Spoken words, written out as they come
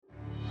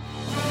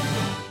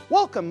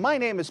Welcome, my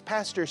name is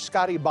Pastor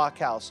Scotty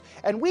Bachhaus,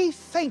 and we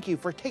thank you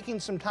for taking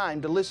some time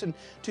to listen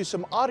to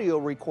some audio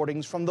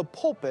recordings from the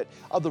pulpit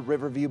of the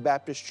Riverview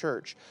Baptist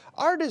Church.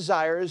 Our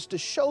desire is to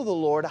show the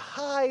Lord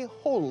high,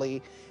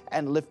 holy,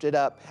 and lifted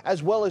up,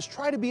 as well as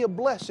try to be a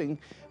blessing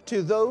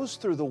to those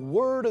through the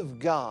Word of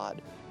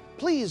God.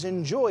 Please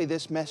enjoy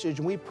this message,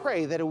 and we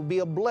pray that it will be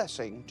a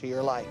blessing to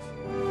your life.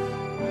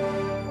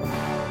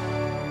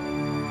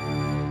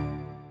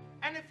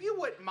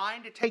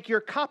 Mind to take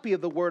your copy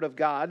of the Word of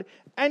God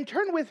and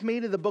turn with me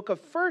to the book of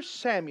 1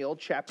 Samuel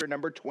chapter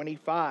number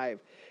 25.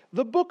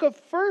 The book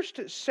of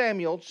 1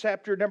 Samuel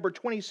chapter number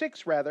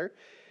 26 rather.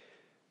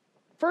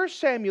 1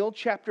 Samuel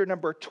chapter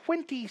number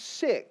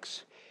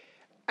 26.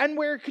 And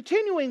we're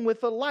continuing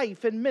with the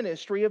life and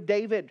ministry of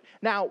David.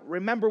 Now,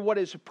 remember what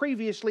has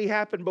previously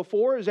happened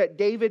before is that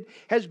David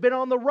has been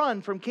on the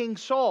run from King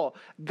Saul.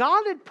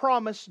 God had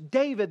promised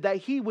David that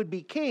he would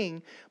be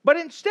king, but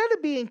instead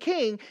of being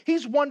king,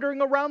 he's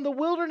wandering around the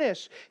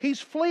wilderness. He's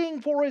fleeing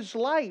for his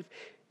life.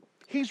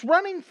 He's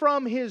running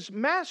from his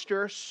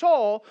master,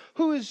 Saul,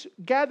 who has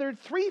gathered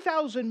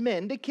 3,000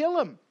 men to kill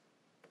him.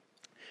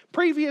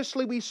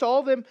 Previously, we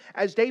saw them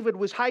as David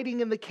was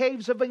hiding in the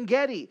caves of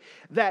En-gedi,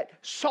 that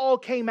Saul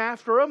came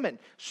after him, and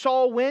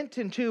Saul went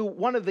into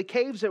one of the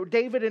caves that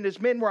David and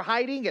his men were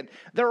hiding, and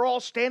they're all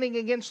standing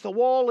against the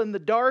wall in the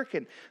dark,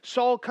 and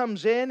Saul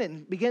comes in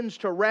and begins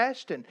to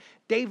rest, and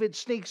David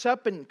sneaks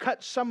up and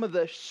cuts some of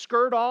the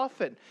skirt off,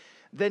 and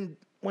then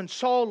when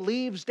Saul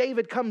leaves,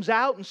 David comes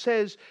out and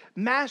says,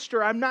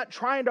 "Master, I'm not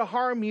trying to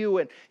harm you."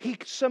 And he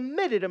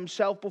submitted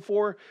himself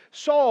before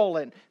Saul.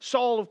 And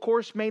Saul, of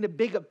course, made a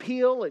big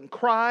appeal and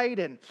cried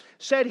and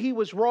said he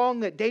was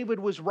wrong, that David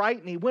was right,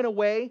 and he went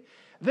away.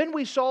 Then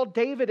we saw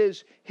David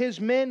as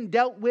his men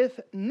dealt with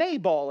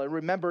Nabal. And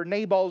remember,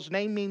 Nabal's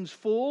name means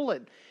fool,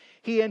 and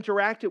he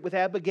interacted with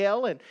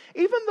Abigail. And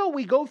even though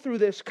we go through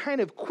this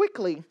kind of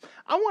quickly,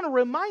 I want to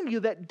remind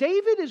you that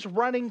David is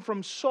running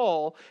from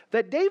Saul,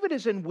 that David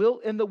is in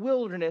the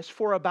wilderness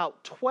for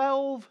about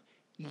 12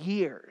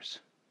 years.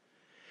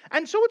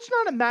 And so it's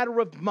not a matter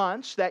of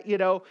months that,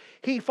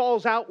 he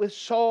falls out with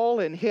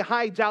Saul and he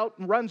hides out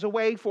and runs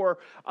away for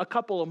a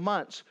couple of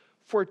months.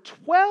 For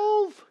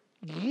 12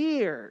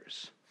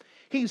 years,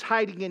 he's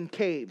hiding in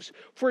caves.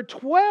 For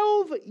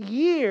 12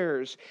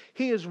 years,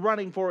 he is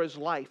running for his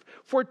life.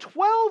 For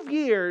 12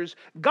 years,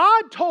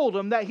 God told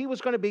him that he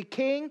was going to be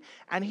king,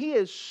 and he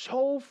is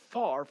so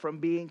far from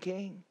being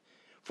king.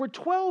 For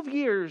 12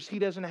 years, he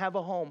doesn't have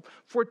a home.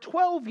 For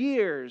 12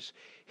 years,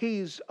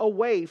 he's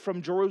away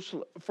from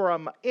Jerusalem,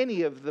 from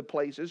any of the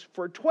places.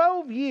 For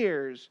 12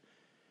 years,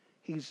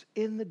 he's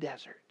in the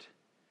desert.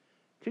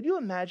 Could you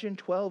imagine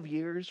 12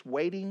 years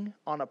waiting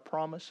on a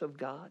promise of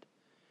God?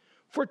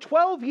 For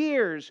 12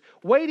 years,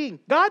 waiting.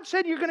 God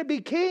said you're going to be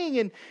king,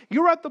 and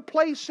you're at the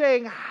place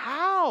saying,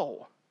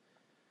 how?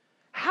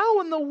 How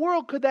in the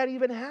world could that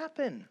even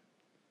happen?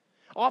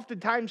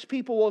 Oftentimes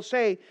people will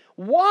say,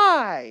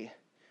 why?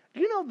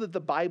 Do you know that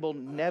the Bible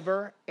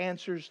never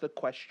answers the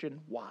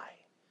question why?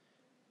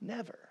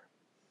 Never.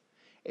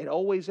 It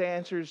always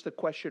answers the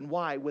question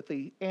why with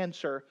the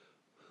answer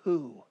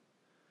who?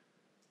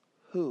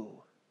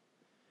 Who?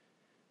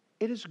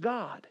 It is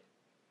God.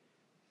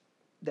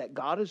 That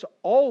God is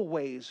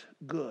always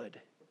good,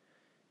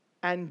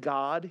 and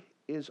God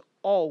is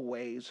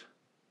always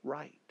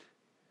right.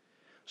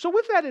 So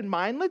with that in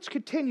mind, let's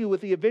continue with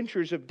the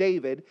adventures of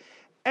David,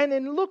 and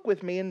then look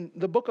with me in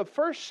the book of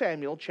 1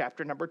 Samuel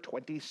chapter number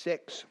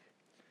 26.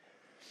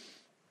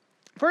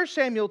 1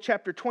 Samuel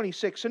chapter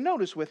 26, and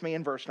notice with me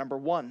in verse number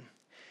 1.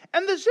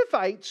 "And the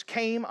Ziphites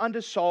came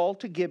unto Saul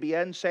to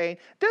Gibeah, and saying,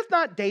 Doth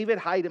not David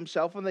hide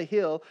himself on the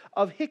hill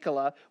of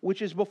Hachilah,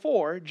 which is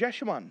before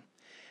Jeshimon?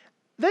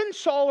 Then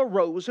Saul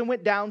arose and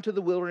went down to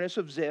the wilderness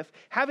of Ziph,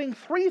 having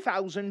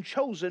 3,000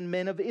 chosen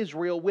men of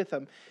Israel with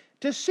him,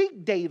 to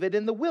seek David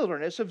in the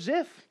wilderness of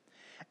Ziph.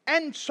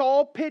 And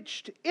Saul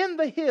pitched in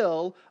the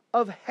hill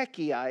of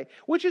Hachilah,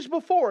 which is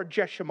before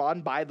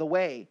Jeshimon by the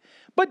way.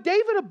 But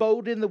David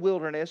abode in the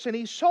wilderness, and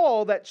he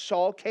saw that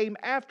Saul came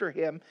after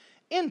him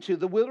into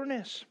the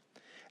wilderness.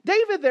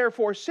 David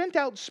therefore sent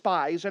out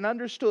spies, and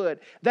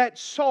understood that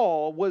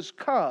Saul was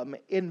come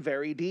in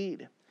very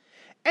deed.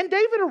 And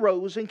David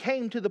arose and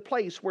came to the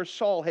place where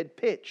Saul had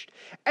pitched.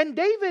 And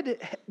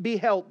David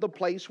beheld the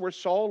place where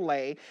Saul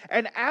lay,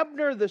 and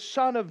Abner the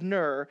son of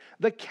Ner,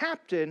 the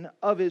captain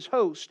of his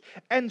host.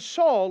 And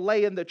Saul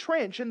lay in the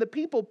trench, and the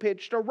people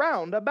pitched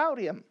around about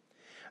him.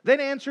 Then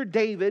answered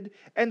David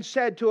and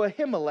said to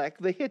Ahimelech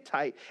the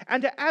Hittite,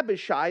 and to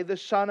Abishai the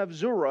son of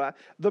Zeruiah,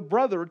 the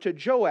brother to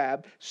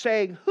Joab,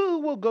 saying, Who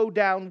will go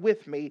down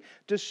with me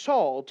to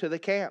Saul to the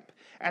camp?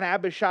 And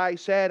Abishai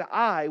said,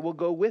 I will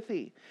go with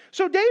thee.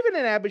 So David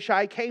and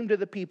Abishai came to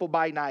the people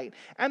by night,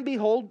 and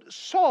behold,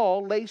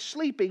 Saul lay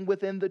sleeping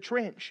within the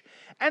trench,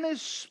 and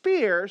his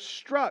spear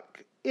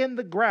struck in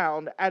the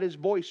ground at his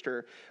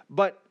boister.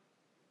 But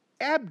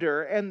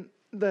Abner and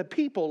the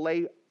people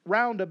lay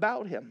round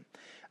about him.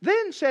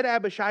 Then said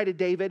Abishai to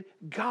David,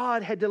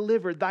 God had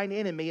delivered thine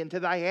enemy into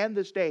thy hand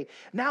this day.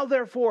 Now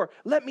therefore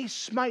let me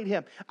smite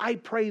him, I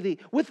pray thee,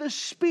 with a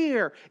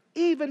spear,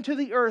 even to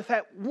the earth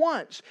at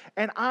once,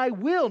 and I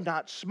will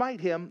not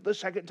smite him the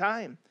second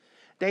time.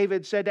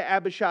 David said to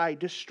Abishai,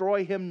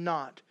 destroy him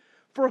not.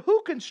 For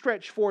who can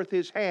stretch forth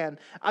his hand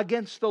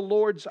against the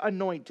Lord's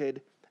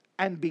anointed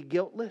and be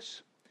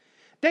guiltless?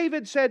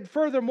 David said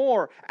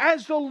furthermore,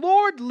 as the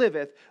Lord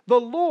liveth, the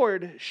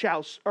Lord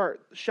shall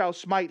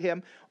smite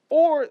him,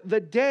 or the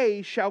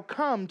day shall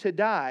come to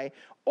die,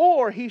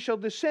 or he shall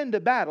descend to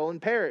battle and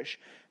perish.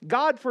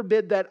 God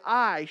forbid that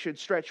I should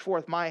stretch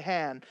forth my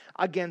hand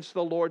against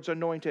the Lord's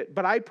anointed.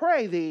 But I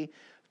pray thee,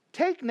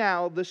 take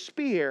now the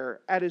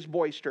spear at his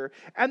boister,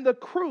 and the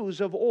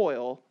cruse of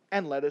oil,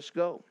 and let us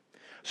go.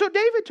 So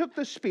David took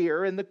the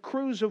spear and the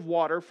cruse of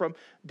water from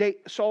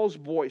Saul's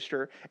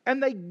boister,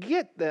 and they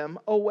get them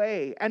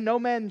away. And no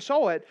man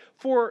saw it,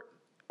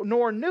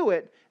 nor knew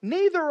it,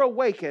 neither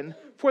awakened,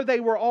 for they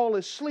were all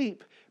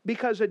asleep,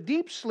 because a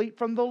deep sleep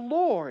from the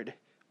Lord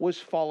was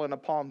fallen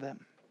upon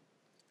them.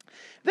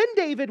 Then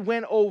David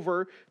went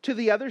over to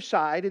the other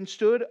side and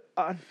stood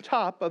on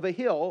top of a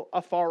hill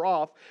afar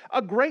off,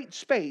 a great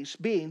space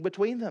being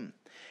between them.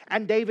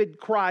 And David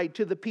cried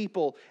to the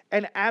people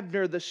and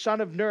Abner the son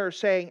of Ner,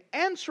 saying,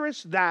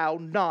 answerest thou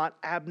not,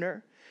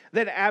 Abner?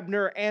 Then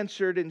Abner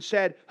answered and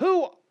said,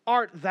 who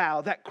art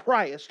thou that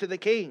criest to the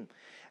king?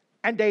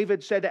 And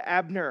David said to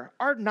Abner,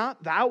 art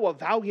not thou a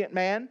valiant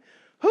man?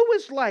 Who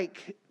is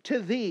like to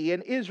thee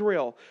in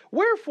Israel?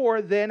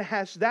 Wherefore then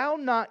hast thou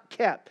not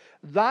kept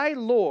thy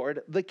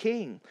lord the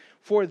king?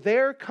 For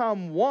there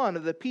come one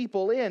of the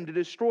people in to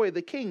destroy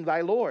the king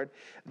thy lord.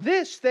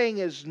 This thing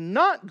is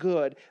not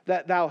good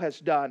that thou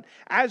hast done.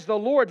 As the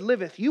Lord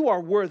liveth, you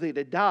are worthy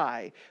to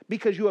die,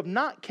 because you have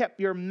not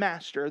kept your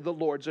master the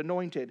Lord's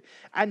anointed.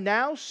 And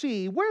now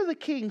see where the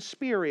king's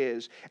spear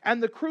is,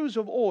 and the cruse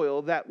of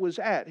oil that was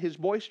at his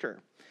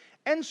boister.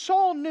 And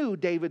Saul knew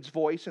David's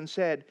voice, and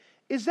said,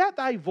 is that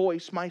thy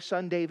voice, my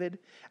son David?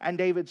 And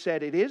David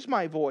said, it is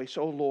my voice,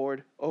 O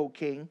Lord, O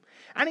king.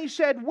 And he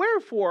said,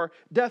 wherefore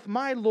doth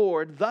my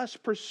Lord thus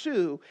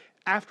pursue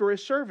after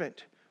his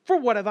servant? For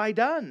what have I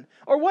done?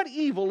 Or what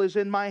evil is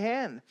in my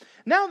hand?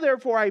 Now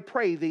therefore I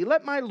pray thee,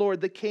 let my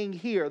Lord the king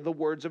hear the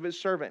words of his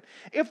servant.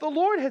 If the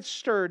Lord hath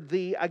stirred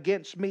thee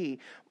against me,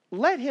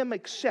 let him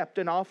accept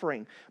an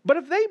offering. But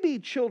if they be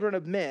children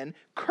of men,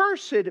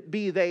 cursed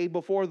be they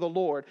before the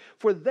Lord,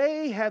 for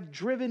they have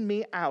driven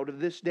me out of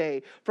this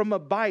day from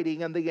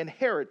abiding in the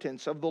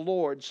inheritance of the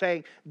Lord,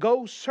 saying,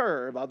 go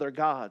serve other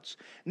gods.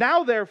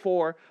 Now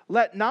therefore,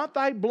 let not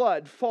thy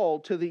blood fall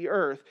to the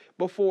earth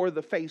before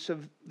the face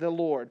of the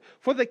Lord.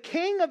 For the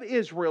king of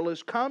Israel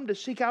is come to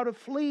seek out a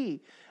flea,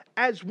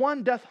 as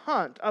one doth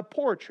hunt a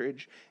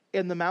partridge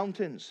in the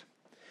mountains.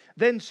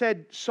 Then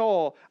said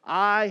Saul,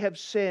 I have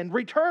sinned.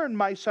 Return,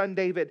 my son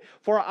David,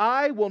 for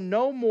I will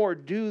no more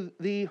do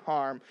thee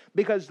harm,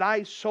 because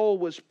thy soul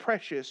was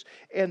precious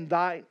in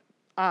thy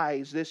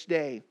eyes this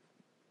day.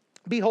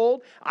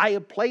 Behold, I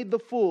have played the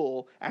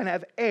fool, and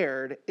have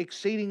erred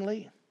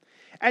exceedingly.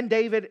 And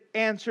David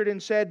answered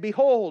and said,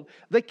 behold,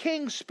 the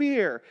king's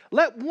spear.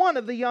 Let one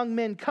of the young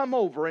men come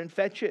over and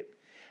fetch it.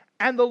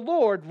 And the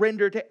Lord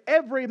render to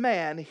every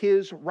man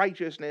his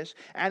righteousness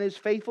and his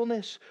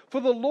faithfulness. For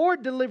the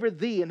Lord delivered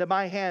thee into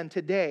my hand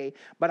today,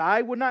 but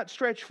I would not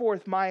stretch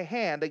forth my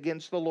hand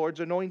against the Lord's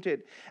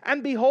anointed.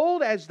 And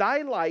behold, as thy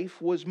life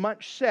was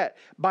much set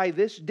by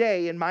this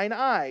day in mine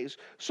eyes,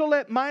 so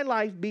let my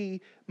life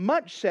be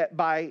much set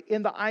by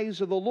in the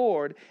eyes of the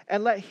Lord,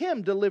 and let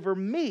him deliver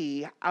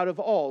me out of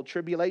all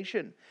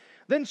tribulation.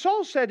 Then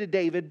Saul said to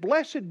David,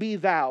 blessed be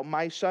thou,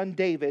 my son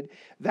David,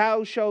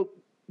 thou shalt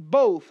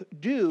both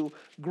do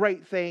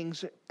great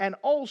things, and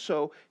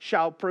also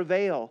shall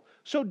prevail.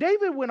 So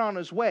David went on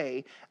his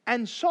way,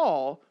 and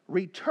Saul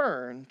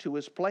returned to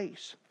his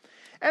place.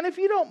 And if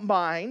you don't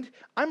mind,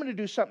 I'm going to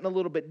do something a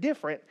little bit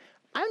different.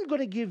 I'm going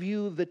to give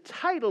you the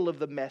title of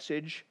the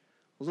message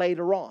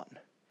later on.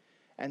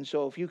 And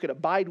so if you could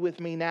abide with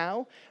me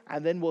now,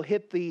 and then we'll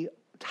hit the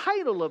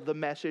title of the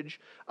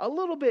message a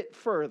little bit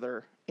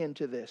further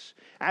into this.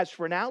 As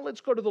for now,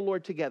 let's go to the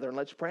Lord together and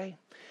let's pray.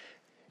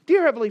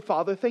 Dear Heavenly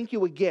Father, thank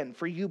you again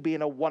for you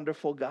being a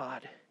wonderful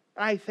God.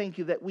 I thank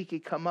you that we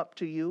could come up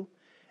to you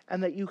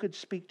and that you could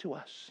speak to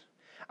us.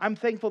 I'm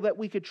thankful that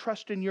we could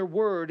trust in your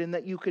word and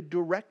that you could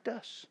direct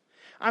us.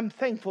 I'm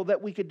thankful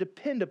that we could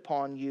depend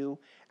upon you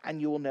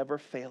and you will never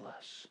fail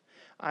us.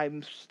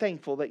 I'm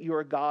thankful that you're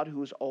a God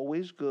who is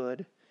always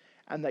good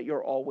and that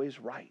you're always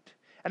right.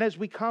 And as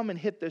we come and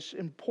hit this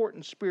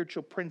important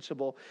spiritual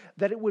principle,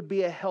 that it would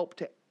be a help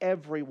to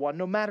everyone,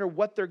 no matter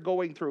what they're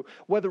going through,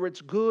 whether it's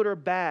good or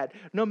bad,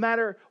 no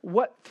matter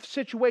what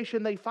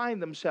situation they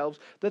find themselves,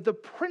 that the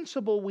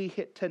principle we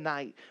hit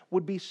tonight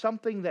would be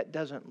something that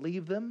doesn't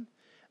leave them,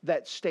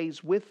 that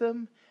stays with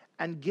them,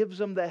 and gives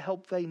them the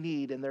help they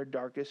need in their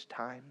darkest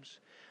times.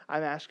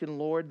 I'm asking,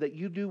 Lord, that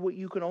you do what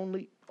you can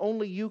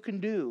only you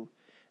can do,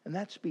 and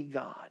that's be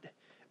God.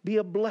 Be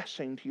a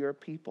blessing to your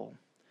people.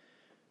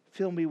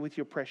 Fill me with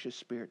your precious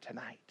Spirit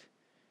tonight.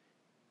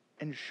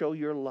 and show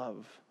your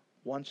love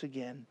once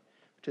again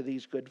to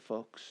these good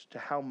folks, to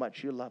how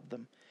much you love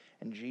them.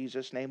 In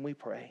Jesus' name we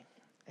pray.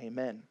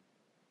 Amen.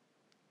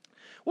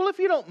 Well, if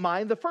you don't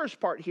mind, the first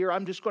part here,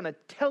 I'm just going to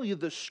tell you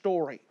the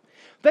story.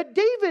 That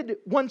David,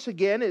 once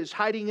again, is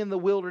hiding in the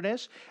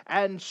wilderness,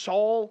 and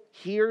Saul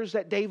hears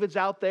that David's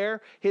out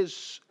there.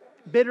 His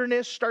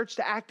bitterness starts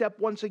to act up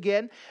once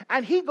again,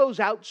 and he goes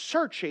out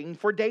searching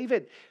for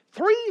David.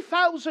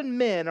 3,000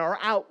 men are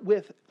out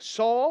with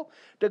Saul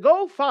to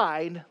go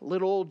find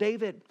little old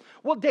David.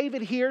 Well,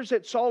 David hears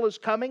that Saul is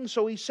coming,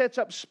 so he sets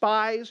up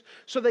spies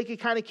so they can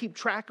kind of keep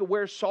track of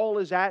where Saul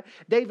is at.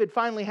 David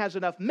finally has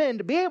enough men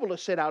to be able to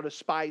set out a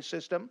spy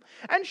system.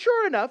 And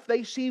sure enough,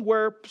 they see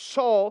where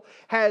Saul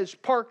has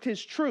parked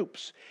his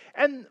troops.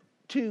 And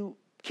to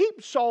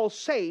keep Saul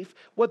safe,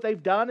 what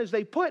they've done is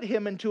they put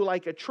him into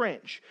like a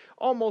trench,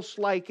 almost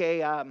like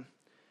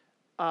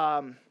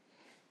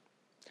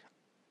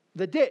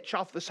the ditch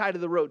off the side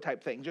of the road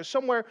type thing, just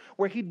somewhere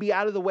where he'd be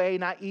out of the way,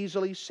 not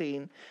easily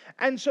seen.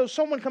 And so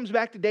someone comes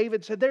back to David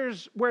and said,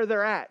 there's where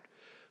they're at.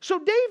 So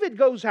David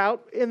goes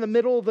out in the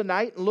middle of the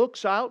night and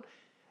looks out,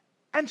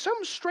 and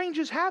something strange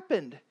has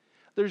happened.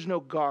 There's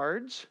no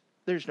guards,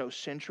 there's no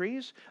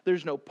sentries,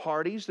 there's no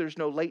parties, there's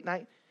no late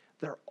night.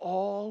 They're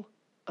all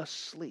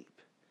asleep.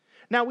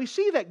 Now we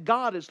see that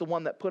God is the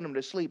one that put them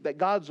to sleep, that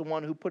God's the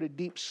one who put a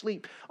deep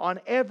sleep on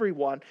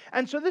everyone.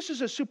 And so this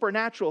is a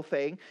supernatural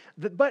thing,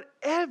 but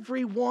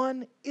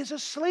everyone is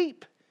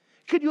asleep.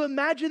 Could you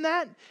imagine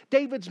that?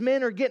 David's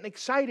men are getting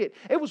excited.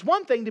 It was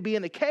one thing to be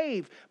in a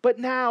cave, but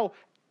now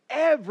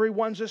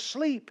everyone's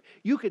asleep.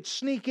 You could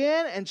sneak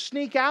in and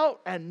sneak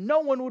out, and no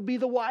one would be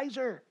the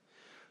wiser.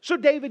 So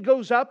David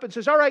goes up and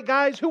says, all right,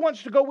 guys, who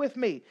wants to go with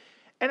me?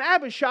 And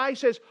Abishai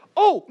says,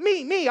 oh,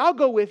 me, I'll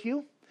go with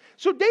you.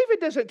 So David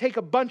doesn't take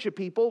a bunch of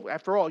people.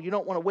 After all, you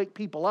don't want to wake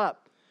people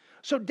up.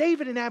 So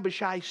David and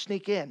Abishai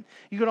sneak in.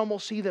 You can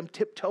almost see them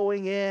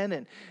tiptoeing in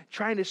and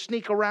trying to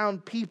sneak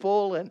around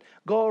people and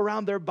go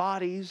around their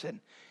bodies. And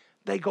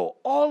they go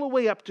all the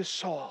way up to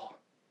Saul.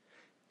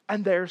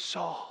 And there's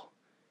Saul,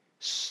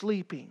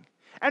 sleeping.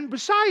 And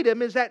beside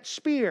him is that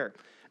spear.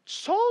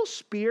 Saul's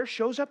spear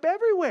shows up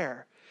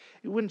everywhere.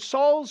 When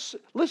Saul's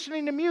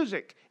listening to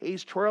music,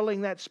 he's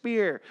twirling that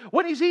spear.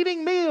 When he's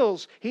eating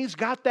meals, he's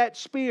got that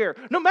spear.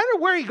 No matter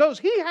where he goes,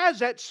 he has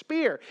that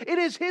spear. It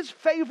is his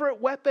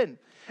favorite weapon.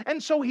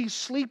 And so he's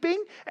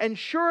sleeping, and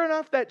sure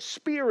enough, that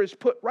spear is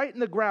put right in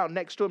the ground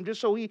next to him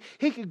just so he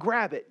could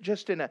grab it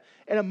just in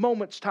a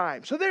moment's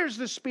time. So there's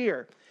the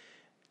spear.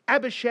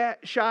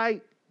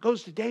 Abishai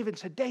goes to David and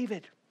said,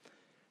 David,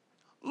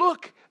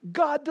 look,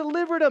 God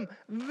delivered him.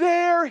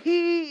 There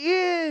he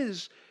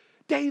is.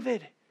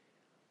 David,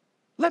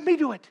 let me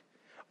do it.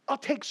 I'll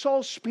take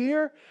Saul's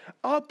spear,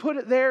 I'll put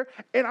it there,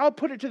 and I'll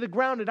put it to the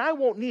ground, and I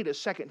won't need a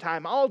second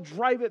time. I'll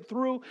drive it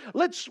through.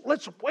 Let's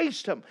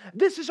waste him.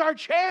 This is our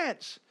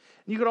chance.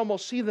 You can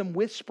almost see them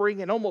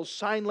whispering and almost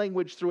sign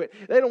language through it.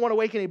 They don't want to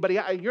wake anybody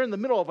up. You're in the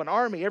middle of an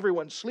army.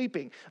 Everyone's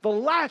sleeping. The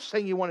last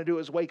thing you want to do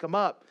is wake them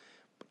up.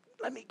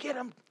 Let me get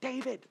him,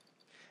 David.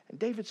 And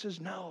David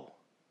says, no.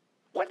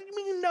 What do you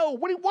mean no?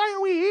 Why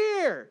are we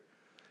here?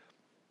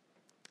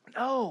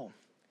 No.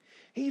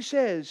 He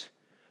says,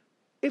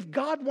 if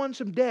God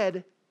wants him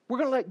dead, we're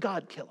going to let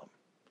God kill him.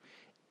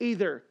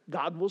 Either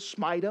God will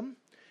smite him,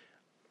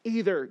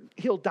 either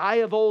he'll die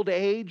of old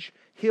age,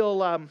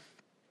 he'll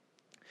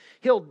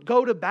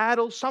go to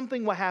battle,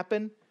 something will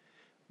happen,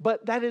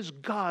 but that is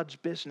God's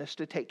business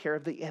to take care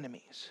of the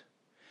enemies.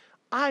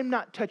 I'm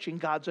not touching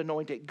God's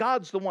anointed.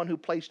 God's the one who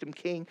placed him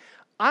king.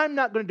 I'm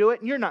not going to do it,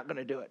 and you're not going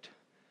to do it.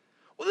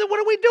 Well, then what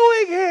are we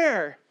doing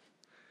here?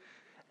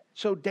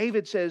 So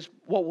David says,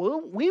 what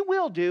we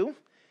will do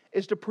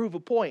is to prove a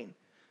point.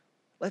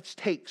 Let's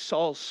take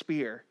Saul's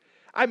spear.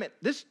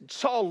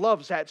 Saul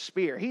loves that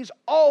spear. He's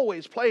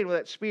always playing with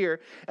that spear.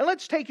 And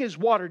let's take his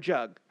water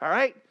jug, all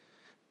right?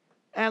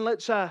 And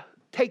let's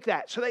take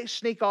that. So they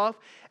sneak off,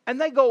 and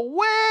they go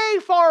way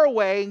far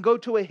away and go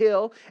to a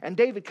hill. And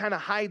David kind of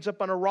hides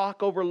up on a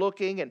rock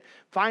overlooking. And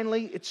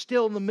finally, it's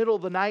still in the middle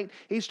of the night.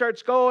 He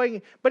starts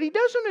going, but he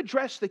doesn't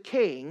address the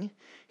king.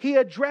 He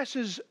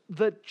addresses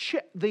the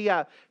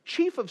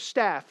chief of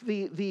staff,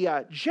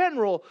 the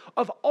general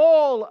of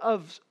all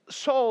of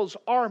Saul's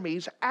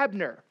armies,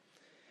 Abner.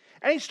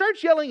 And he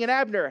starts yelling at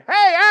Abner,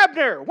 hey,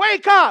 Abner,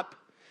 wake up!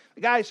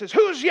 The guy says,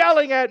 who's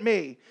yelling at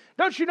me?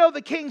 Don't you know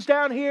the king's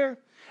down here?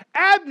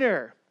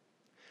 Abner,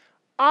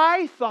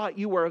 I thought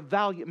you were a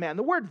valiant man.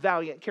 The word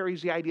valiant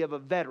carries the idea of a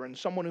veteran,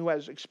 someone who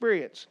has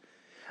experience.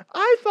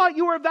 I thought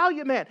you were a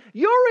valiant man.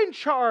 You're in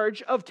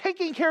charge of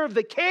taking care of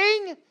the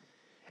king,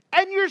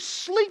 and you're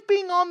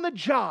sleeping on the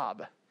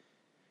job.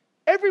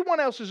 Everyone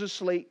else is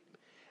asleep,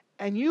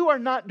 and you are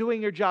not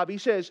doing your job. He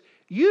says,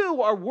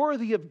 you are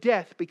worthy of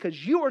death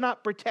because you are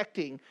not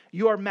protecting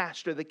your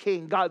master, the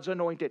king, God's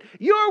anointed.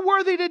 You're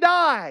worthy to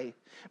die.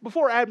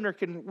 Before Abner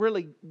can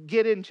really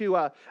get into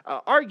an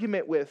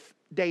argument with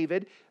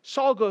David,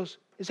 Saul goes,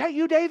 is that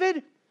you,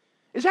 David?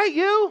 Is that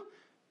you?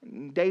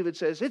 And David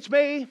says, it's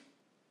me.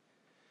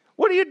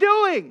 What are you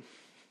doing?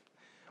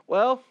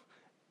 Well,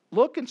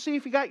 Look and see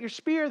if you got your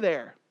spear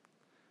there.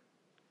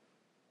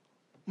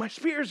 My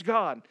spear's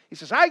gone. He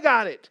says, I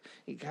got it.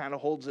 He kind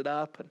of holds it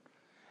up. And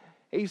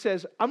he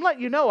says, I'm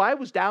letting you know I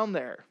was down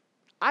there.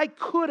 I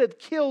could have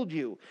killed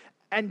you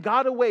and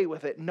got away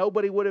with it.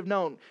 Nobody would have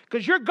known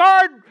because your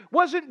guard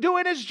wasn't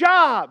doing his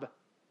job.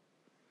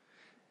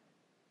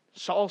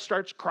 Saul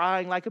starts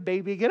crying like a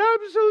baby again.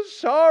 I'm so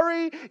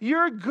sorry.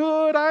 You're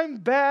good. I'm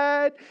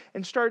bad.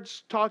 And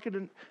starts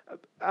talking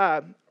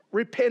and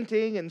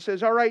repenting and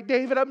says, all right,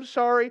 David, I'm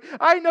sorry.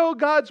 I know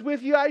God's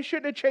with you. I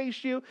shouldn't have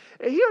chased you.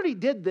 He already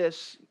did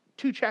this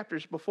 2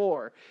 chapters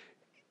before,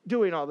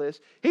 doing all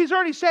this. He's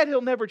already said he'll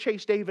never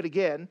chase David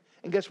again.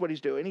 And guess what he's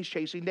doing? He's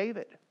chasing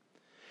David.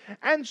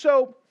 And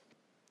so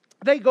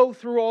they go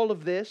through all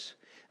of this.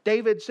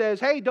 David says,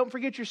 hey, don't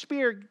forget your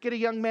spear. Get a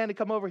young man to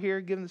come over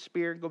here, give him the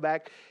spear, and go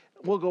back.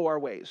 We'll go our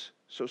ways.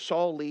 So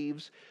Saul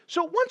leaves.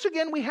 So once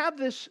again, we have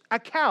this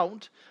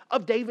account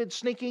of David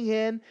sneaking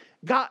in.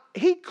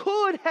 He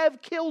could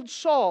have killed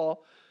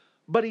Saul,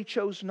 but he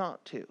chose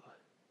not to.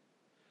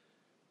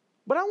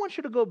 But I want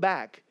you to go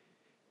back.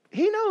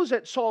 He knows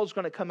that Saul's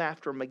going to come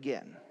after him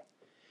again.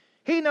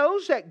 He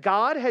knows that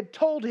God had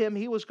told him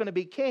he was going to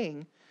be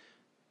king,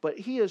 but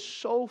he is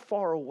so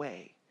far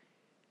away.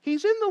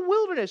 He's in the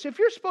wilderness. If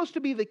you're supposed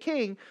to be the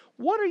king,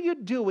 what are you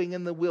doing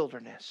in the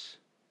wilderness?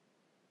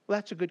 Well,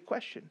 that's a good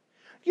question.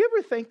 Do you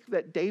ever think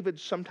that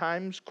David's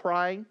sometimes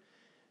crying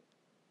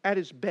at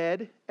his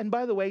bed? And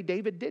by the way,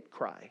 David did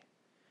cry.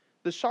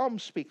 The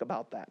Psalms speak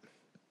about that.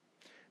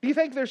 Do you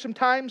think there's some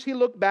times he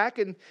looked back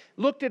and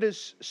looked at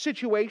his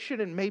situation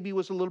and maybe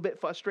was a little bit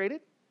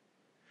frustrated?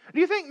 Do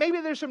you think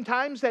maybe there's some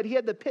times that he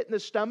had the pit in the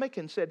stomach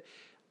and said,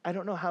 I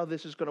don't know how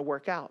this is going to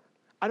work out.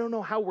 I don't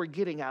know how we're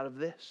getting out of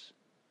this.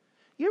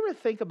 You ever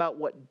think about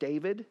what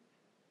David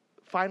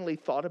finally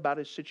thought about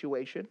his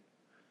situation?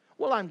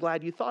 Well, I'm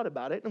glad you thought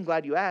about it. I'm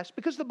glad you asked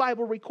because the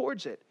Bible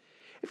records it.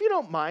 If you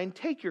don't mind,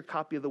 take your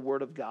copy of the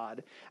Word of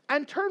God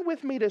and turn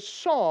with me to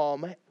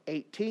Psalm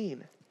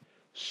 18.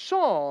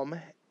 Psalm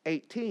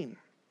 18.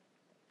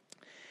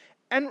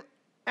 And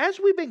as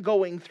we've been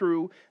going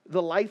through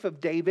the life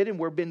of David and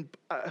we've been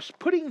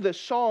putting the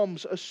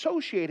Psalms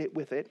associated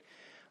with it,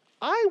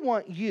 I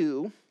want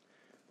you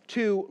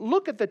to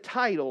look at the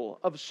title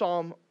of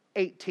Psalm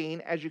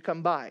 18 as you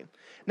come by.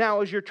 Now,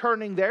 as you're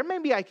turning there,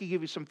 maybe I could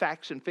give you some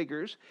facts and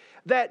figures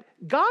that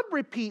God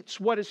repeats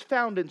what is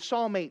found in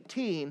Psalm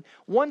 18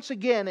 once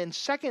again in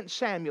 2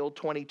 Samuel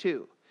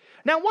 22.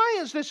 Now, why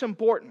is this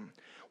important?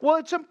 Well,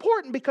 it's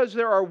important because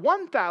there are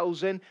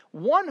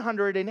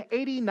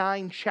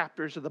 1,189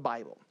 chapters of the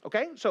Bible.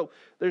 Okay? So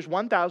there's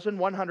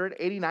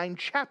 1,189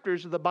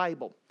 chapters of the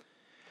Bible.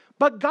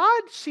 But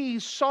God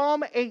sees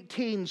Psalm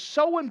 18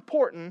 so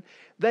important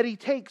that he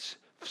takes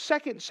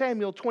 2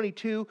 Samuel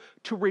 22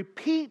 to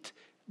repeat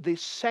the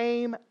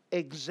same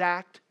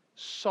exact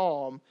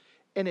psalm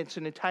in its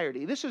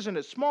entirety. This isn't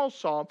a small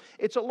psalm,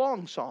 it's a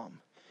long psalm.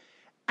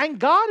 And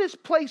God is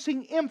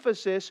placing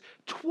emphasis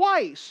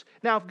twice.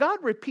 Now, if God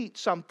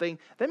repeats something,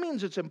 that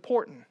means it's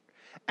important.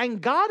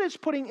 And God is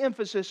putting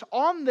emphasis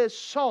on this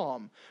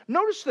psalm.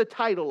 Notice the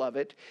title of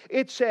it.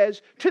 It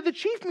says, to the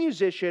chief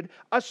musician,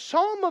 a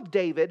psalm of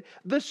David,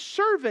 the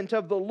servant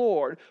of the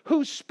Lord,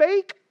 who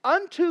spake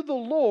unto the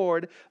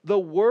Lord the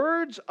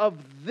words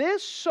of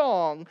this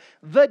song,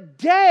 the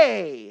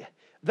day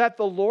that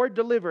the Lord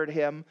delivered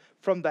him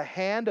from the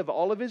hand of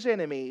all of his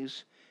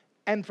enemies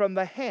and from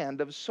the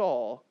hand of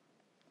Saul.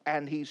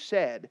 And he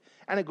said,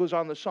 and it goes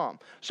on the psalm.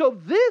 So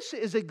this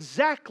is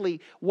exactly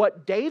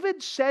what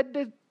David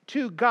said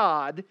to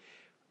God.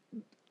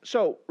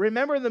 So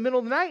remember, in the middle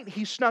of the night,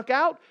 he snuck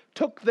out,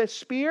 took the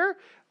spear,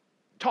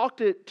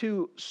 talked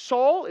to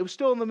Saul. It was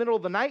still in the middle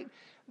of the night.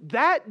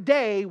 That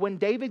day, when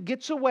David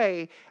gets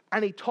away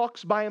and he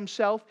talks by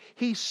himself,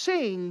 he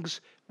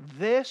sings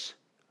this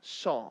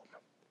psalm.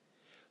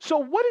 So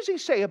what does he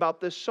say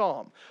about this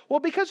psalm? Well,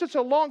 because it's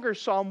a longer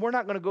psalm, we're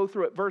not going to go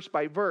through it verse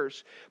by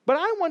verse. But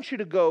I want you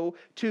to go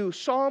to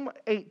Psalm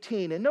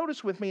 18 and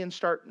notice with me and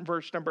start in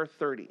verse number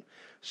 30.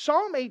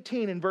 Psalm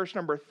 18 and verse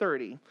number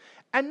 30.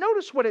 And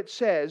notice what it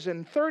says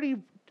in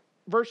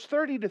verse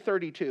 30 to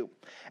 32.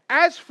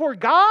 As for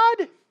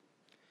God,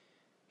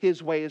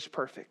 his way is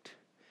perfect.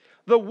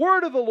 The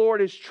word of the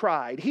Lord is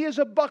tried. He is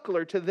a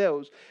buckler to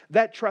those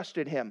that trust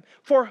in him.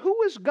 For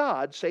who is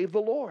God save the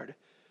Lord?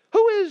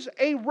 Who is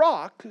a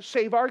rock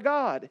save our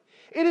God?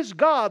 It is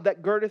God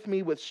that girdeth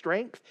me with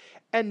strength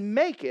and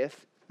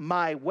maketh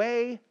my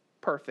way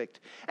perfect.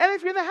 And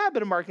if you're in the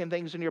habit of marking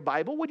things in your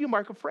Bible, would you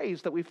mark a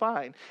phrase that we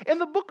find in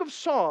the book of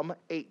Psalm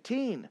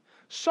 18?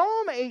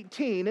 Psalm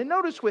 18, and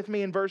notice with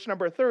me in verse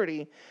number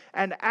 30,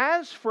 and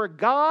as for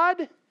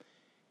God,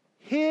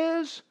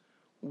 his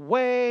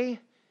way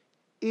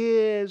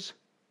is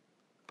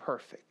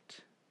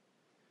perfect.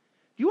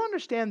 You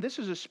understand this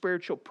is a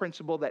spiritual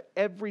principle that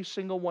every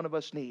single one of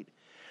us need.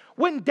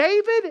 When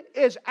David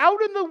is out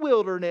in the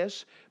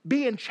wilderness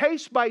being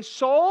chased by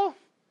Saul,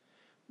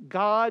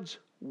 God's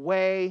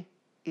way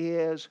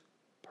is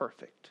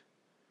perfect.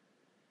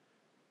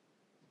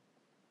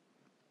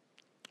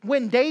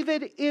 When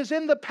David is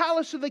in the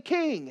palace of the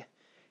king,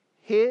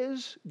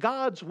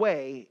 God's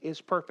way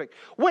is perfect.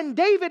 When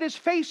David is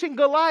facing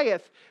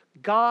Goliath,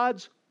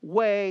 God's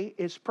way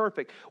is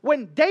perfect.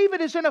 When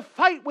David is in a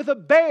fight with a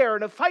bear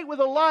and a fight with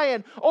a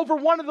lion over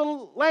one of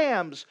the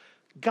lambs,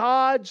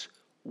 God's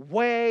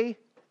way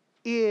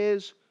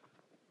is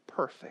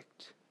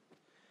perfect.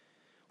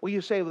 Well,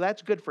 you say, well,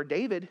 that's good for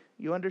David.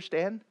 You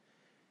understand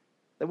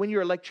that when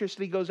your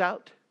electricity goes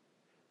out,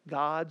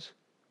 God's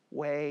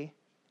way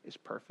is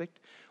perfect.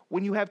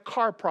 When you have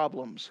car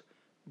problems,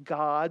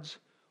 God's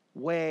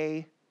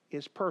way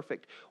is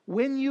perfect.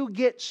 When you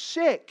get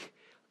sick,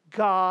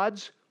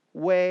 God's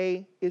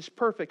way is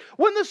perfect.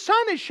 When the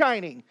sun is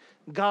shining,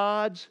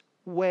 God's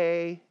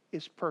way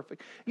is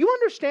perfect. You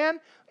understand?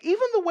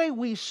 Even the way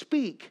we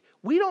speak,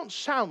 we don't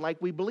sound like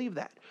we believe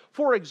that.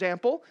 For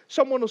example,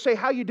 someone will say,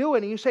 how you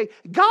doing? And you say,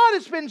 God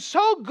has been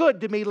so good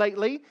to me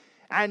lately.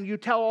 And you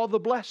tell all the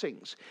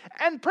blessings.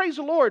 And praise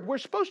the Lord, we're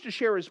supposed to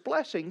share His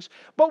blessings,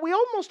 but we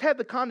almost have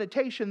the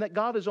connotation that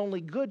God is only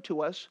good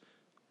to us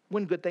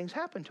when good things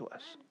happen to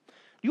us.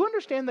 Do you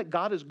understand that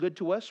God is good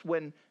to us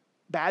when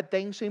bad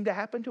things seem to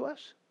happen to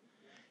us?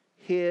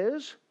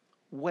 His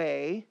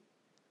way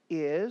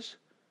is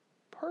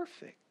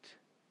perfect.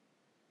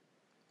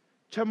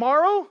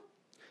 Tomorrow,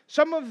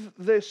 some of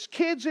the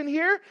kids in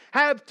here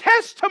have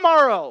tests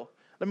tomorrow.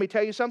 Let me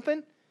tell you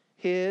something.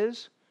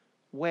 His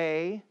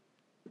way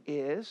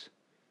is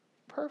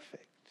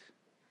perfect.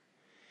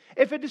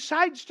 If it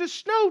decides to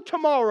snow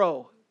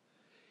tomorrow,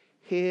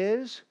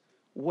 His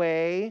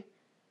way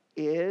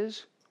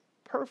is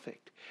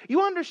perfect.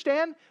 You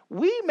understand?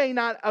 We may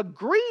not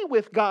agree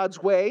with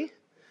God's way,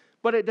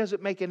 but it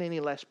doesn't make it any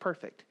less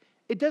perfect.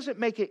 It doesn't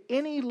make it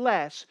any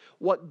less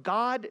what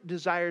God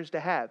desires to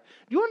have.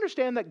 Do you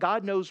understand that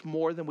God knows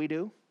more than we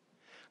do?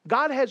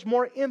 God has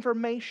more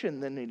information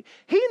than we do.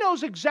 He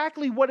knows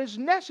exactly what is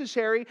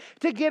necessary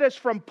to get us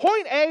from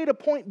point A to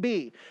point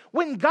B.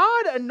 When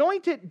God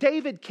anointed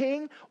David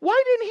king,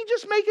 why didn't He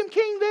just make him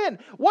king then?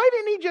 Why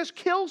didn't He just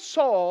kill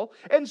Saul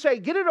and say,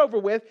 get it over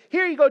with.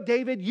 Here you go,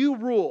 David, you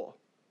rule.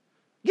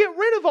 Get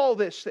rid of all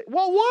this.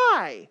 Well,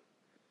 why?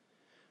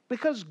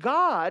 Because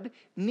God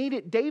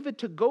needed David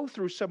to go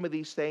through some of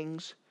these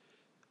things,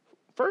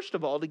 first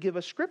of all, to give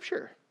us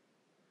scripture.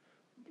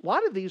 A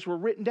lot of these were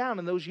written down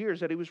in those years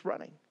that he was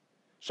running.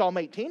 Psalm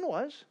 18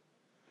 was.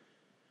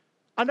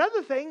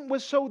 Another thing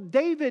was so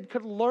David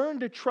could learn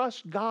to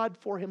trust God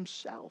for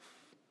himself.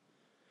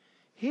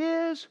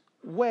 His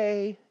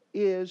way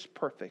is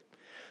perfect.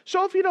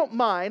 So if you don't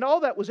mind, all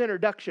that was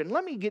introduction.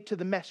 Let me get to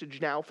the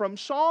message now from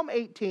Psalm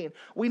 18.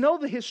 We know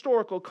the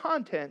historical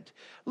content.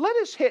 Let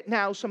us hit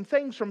now some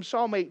things from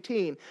Psalm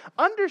 18,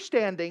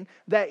 understanding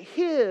that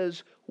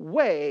His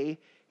way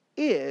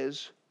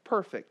is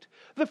perfect.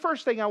 The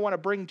first thing I want to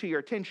bring to your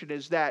attention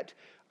is that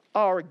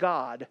our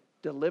God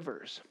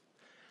delivers.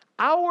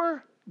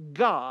 Our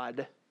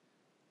God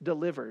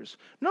delivers.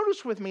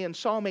 Notice with me in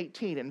Psalm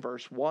 18 and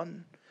verse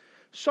 1.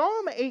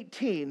 Psalm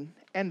 18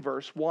 and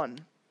verse 1.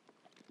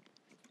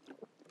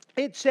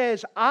 It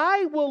says,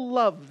 I will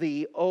love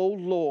Thee, O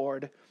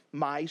Lord,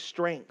 my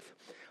strength.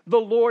 The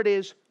Lord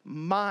is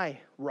my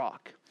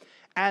rock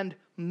and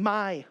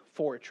my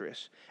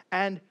fortress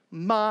and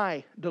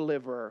my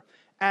deliverer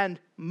and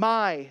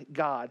my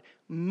God,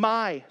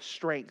 my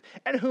strength,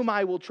 and whom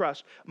I will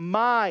trust,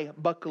 my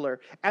buckler,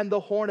 and the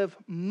horn of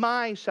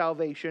my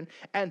salvation,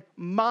 and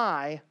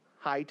my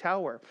high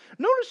tower.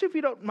 Notice, if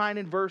you don't mind,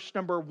 in verse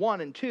number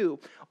 1 and 2,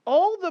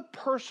 all the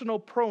personal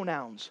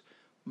pronouns,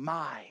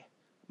 my.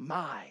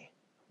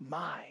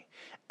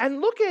 And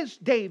look, as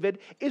David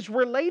is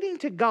relating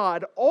to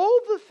God all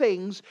the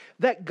things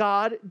that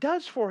God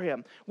does for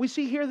him. We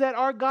see here that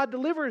our God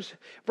delivers.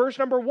 Verse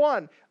number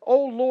 1,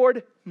 O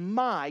Lord,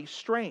 my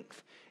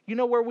strength. You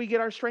know where we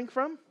get our strength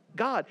from?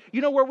 God.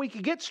 You know where we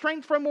can get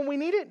strength from when we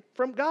need it?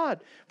 From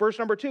God. Verse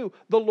number 2,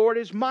 the Lord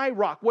is my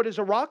rock. What is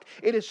a rock?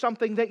 It is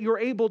something that you're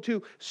able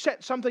to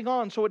set something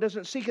on so it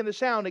doesn't sink in the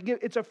sound.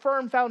 It's a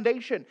firm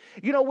foundation.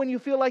 You know, when you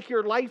feel like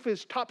your life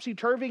is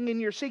topsy-turving and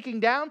you're sinking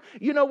down,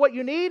 you know what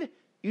you need?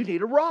 You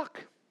need a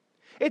rock.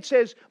 It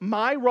says,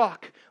 my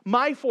rock,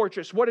 my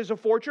fortress. What is a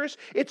fortress?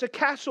 It's a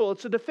castle.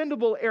 It's a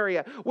defendable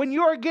area. When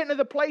you're getting to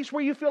the place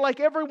where you feel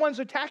like everyone's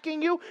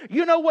attacking you,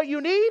 you know what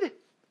you need?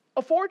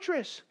 A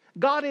fortress.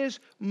 God is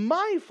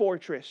my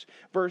fortress.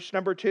 Verse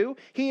number 2,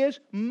 He is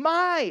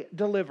my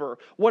deliverer.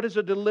 What is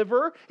a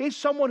deliverer? He's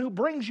someone who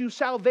brings you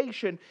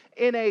salvation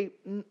in a,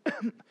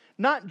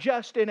 not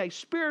just in a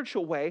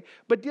spiritual way,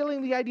 but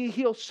dealing the idea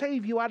He'll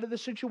save you out of the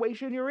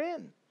situation you're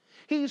in.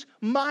 He's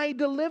my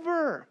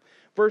deliverer.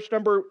 Verse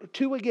number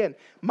 2 again,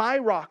 my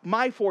rock,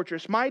 my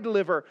fortress, my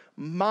deliverer,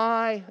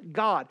 my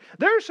God.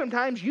 There's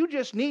sometimes you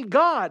just need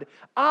God.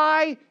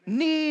 I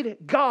need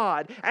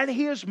God, and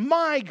He is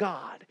my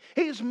God.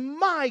 He is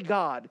my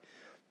God.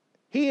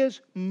 He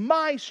is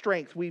my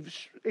strength. We've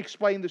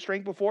explained the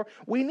strength before.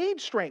 We need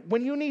strength.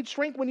 When you need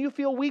strength, when you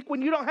feel weak,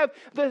 when you don't have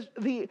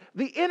the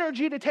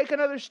energy to take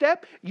another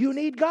step, you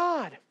need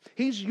God.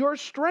 He's your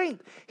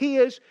strength. He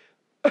is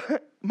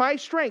my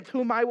strength,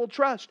 whom I will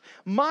trust,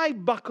 my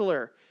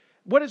buckler.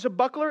 What is a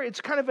buckler? It's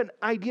kind of an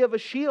idea of a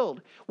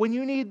shield. When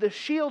you need the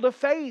shield of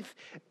faith,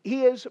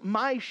 He is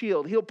my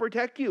shield. He'll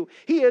protect you.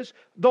 He is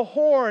the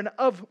horn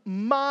of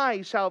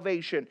my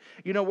salvation.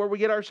 You know where we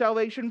get our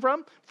salvation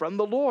from? From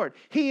the Lord.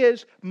 He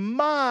is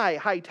my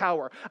high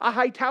tower. A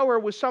high tower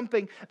was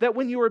something that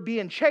when you were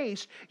being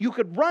chased, you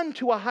could run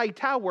to a high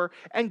tower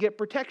and get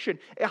protection.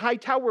 A high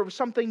tower was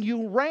something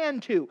you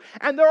ran to.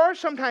 And there are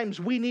sometimes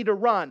we need to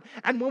run.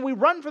 And when we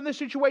run from the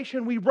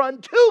situation, we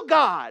run to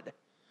God.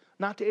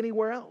 Not to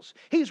anywhere else.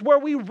 He's where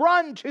we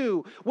run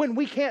to when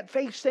we can't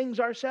face things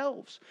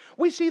ourselves.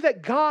 We see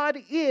that God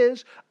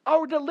is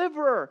our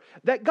deliverer,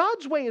 that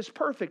God's way is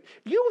perfect.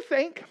 You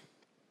think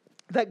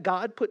that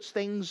God puts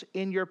things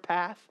in your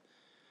path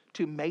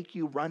to make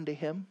you run to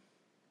Him?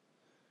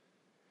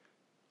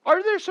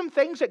 Are there some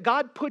things that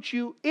God puts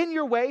you in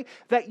your way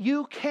that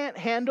you can't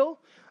handle?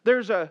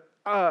 There's a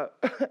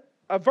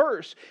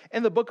verse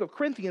in the book of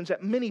Corinthians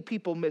that many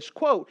people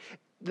misquote.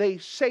 They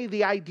say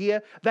the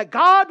idea that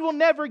God will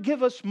never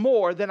give us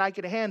more than I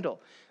can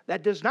handle.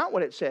 That is not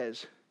what it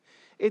says.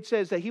 It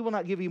says that He will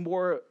not give you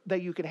more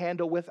than you can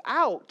handle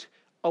without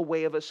a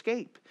way of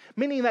escape.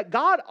 Meaning that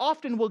God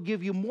often will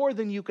give you more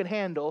than you can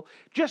handle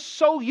just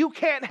so you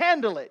can't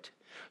handle it.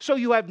 So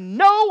you have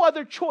no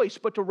other choice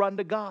but to run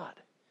to God.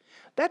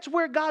 That's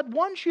where God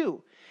wants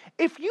you.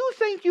 If you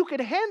think you can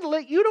handle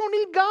it, you don't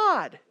need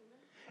God.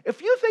 If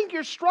you think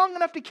you're strong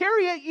enough to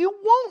carry it, you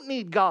won't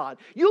need God.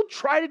 You'll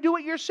try to do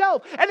it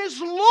yourself. And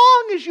as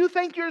long as you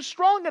think you're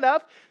strong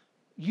enough,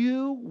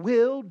 you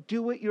will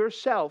do it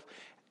yourself.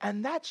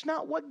 And that's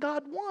not what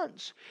God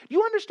wants.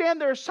 You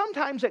understand there are some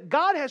times that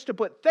God has to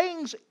put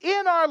things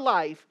in our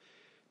life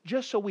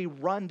just so we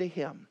run to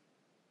Him.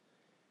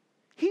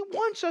 He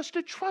wants us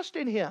to trust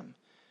in Him.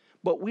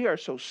 But we are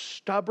so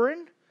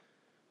stubborn,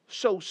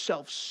 so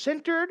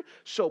self-centered,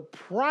 so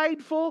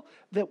prideful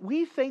that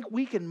we think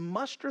we can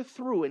muster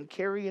through and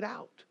carry it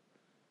out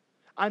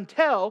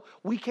until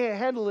we can't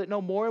handle it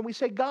no more and we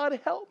say, God,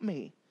 help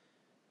me.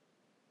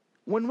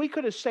 When we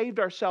could have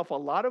saved ourselves a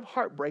lot of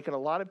heartbreak and a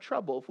lot of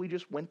trouble if we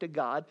just went to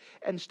God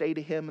and stayed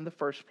to Him in the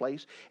first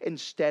place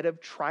instead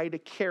of trying to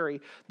carry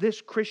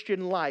this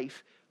Christian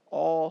life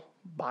all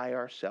by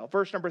ourselves.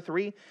 Verse number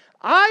 3,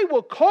 I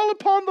will call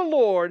upon the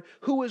Lord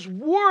who is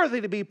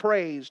worthy to be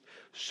praised,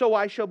 so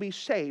I shall be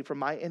saved from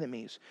my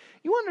enemies.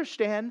 You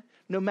understand,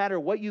 no matter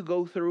what you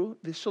go through,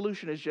 the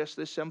solution is just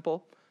this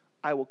simple.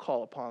 I will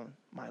call upon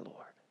my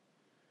Lord.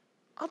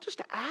 I'll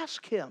just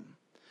ask Him.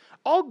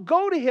 I'll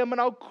go to Him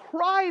and I'll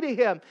cry to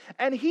Him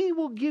and He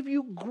will give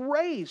you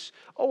grace.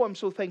 Oh, I'm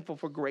so thankful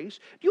for grace.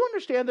 Do you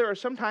understand there are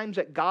some times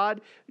that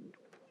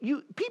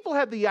people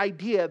have the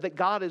idea that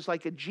God is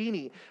like a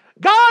genie.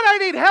 God, I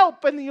need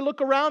help. And then you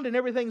look around and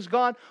everything's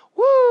gone.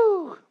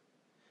 Woo!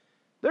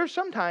 There's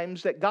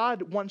sometimes that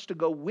God wants to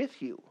go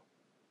with you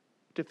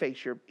to face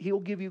He'll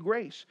give you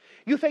grace.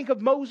 You think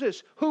of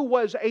Moses, who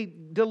was a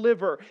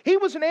deliverer. He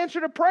was an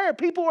answer to prayer.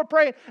 People were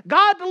praying,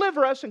 God,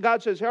 deliver us. And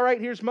God says, all right,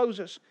 here's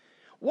Moses.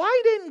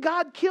 Why didn't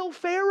God kill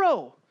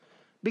Pharaoh?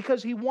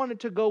 Because He wanted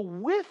to go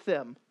with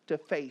them to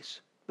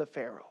face the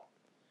Pharaoh.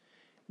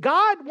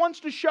 God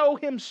wants to show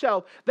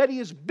Himself that He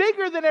is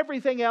bigger than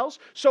everything else,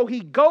 so He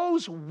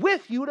goes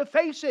with you to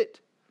face it.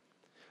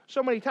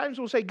 So many times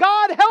we'll say,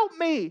 God, help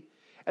me.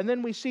 And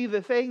then we see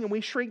the thing and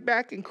we shrink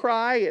back and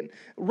cry and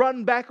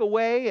run back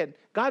away. And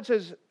God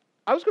says,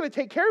 I was going to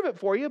take care of it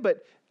for you,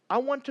 but I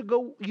want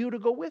you to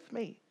go with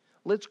me.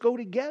 Let's go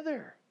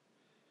together.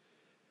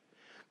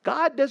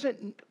 God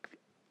doesn't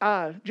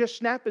just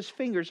snap His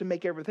fingers and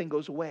make everything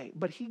goes away,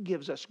 but He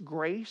gives us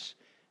grace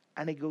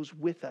and He goes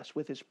with us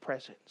with His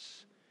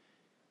presence.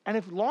 And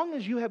as long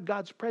as you have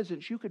God's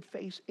presence, you could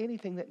face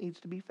anything that needs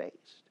to be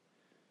faced.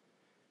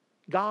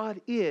 God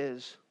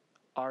is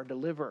our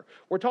deliverer.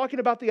 We're talking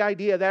about the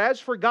idea that as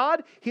for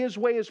God, His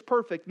way is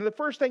perfect. And the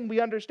first thing we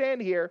understand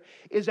here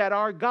is that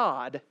our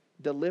God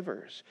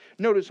delivers.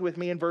 Notice with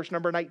me in verse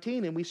number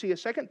 19, and we see a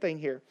second thing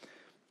here.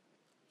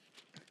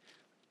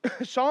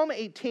 Psalm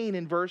 18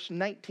 in verse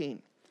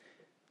 19.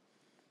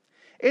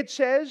 It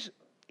says,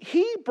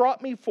 He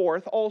brought me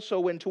forth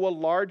also into a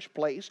large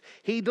place.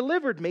 He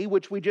delivered me,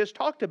 which we just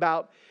talked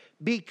about,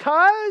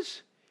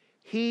 because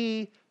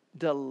He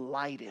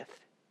delighteth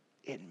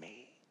in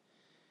me.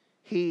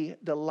 He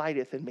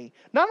delighteth in me.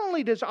 Not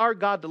only does our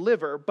God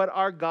deliver, but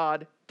our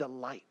God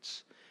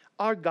delights.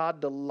 Our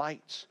God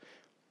delights.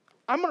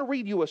 I'm going to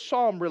read you a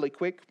psalm really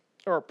quick,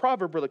 or a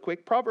proverb really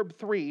quick. Proverb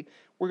 3.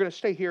 We're going to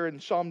stay here in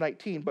Psalm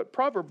 19, but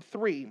Proverb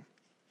 3.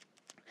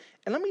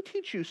 And let me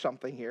teach you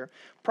something here.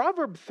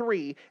 Proverb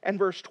 3 and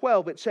verse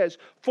 12, it says,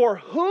 For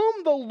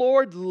whom the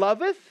Lord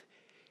loveth,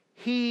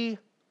 He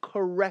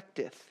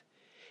correcteth.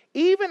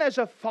 Even as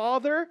a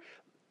father,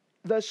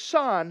 the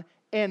son,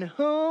 in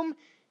whom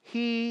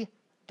He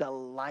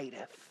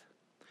delighteth.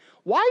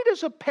 Why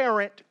does a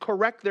parent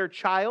correct their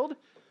child?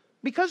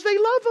 Because they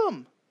love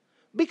them.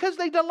 Because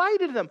they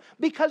delight in them.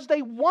 Because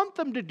they want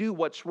them to do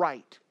what's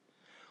right.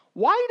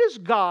 Why does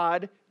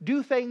God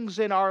do things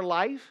in our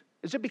life?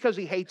 Is it because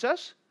He hates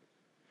us?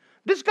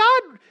 Does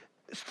God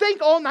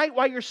think all night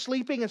while you're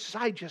sleeping and says,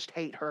 I just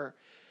hate her.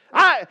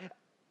 I,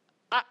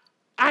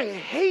 I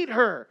hate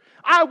her.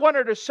 I want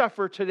her to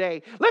suffer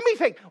today. Let me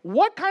think,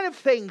 what kind of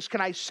things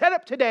can I set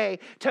up today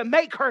to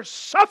make her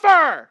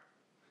suffer?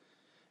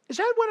 Is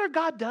that what our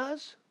God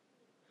does?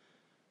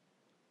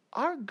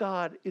 Our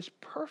God is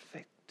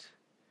perfect.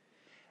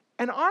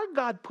 And our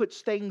God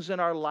puts things in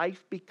our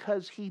life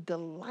because He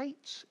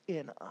delights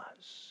in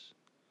us.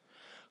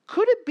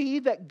 Could it be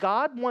that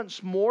God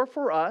wants more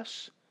for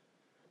us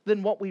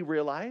than what we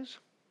realize?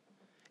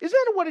 Isn't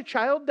that what a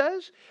child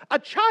does? A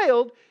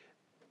child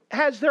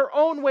has their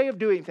own way of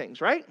doing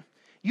things, right?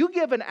 You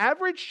give an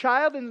average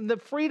child the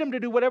freedom to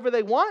do whatever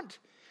they want.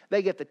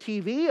 They get the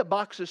TV, a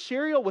box of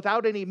cereal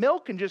without any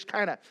milk, and just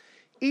kind of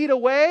eat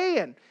away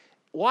and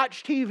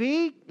watch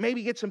TV,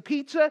 maybe get some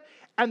pizza,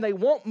 and they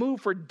won't move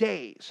for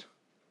days.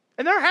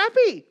 And they're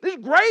happy. This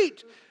is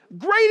great.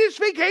 Greatest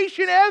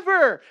vacation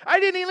ever. I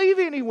didn't leave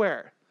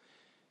anywhere.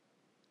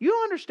 You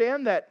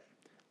understand that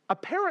a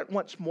parent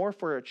wants more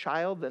for a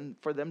child than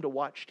for them to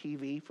watch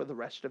TV for the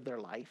rest of their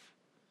life?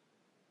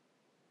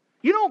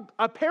 You know,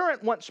 a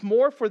parent wants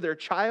more for their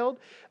child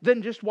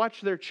than just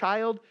watch their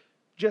child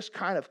just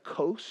kind of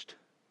coast.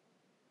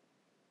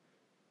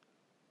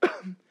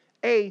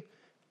 A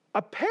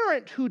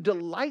parent who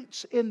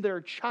delights in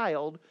their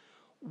child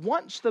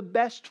wants the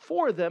best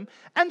for them.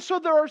 And so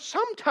there are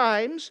some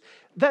times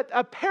that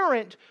a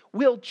parent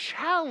will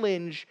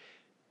challenge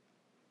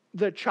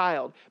the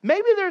child.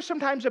 Maybe there's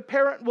sometimes a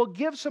parent will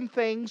give some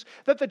things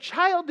that the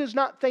child does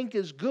not think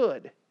is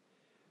good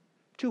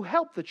to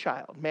help the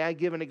child. May I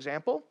give an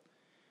example?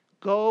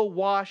 Go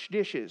wash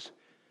dishes.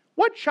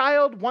 What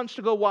child wants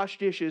to go wash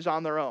dishes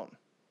on their own?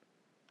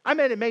 I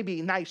mean, it may be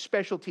a nice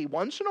specialty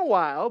once in a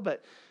while,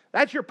 but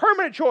that's your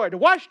permanent chore, to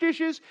wash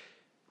dishes.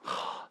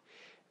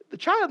 The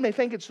child may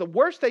think it's the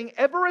worst thing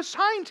ever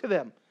assigned to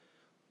them.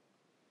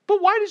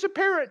 But why does a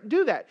parent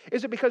do that?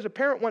 Is it because a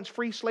parent wants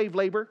free slave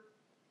labor?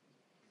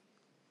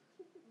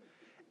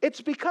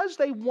 It's because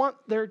they want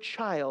their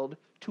child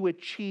to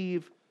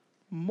achieve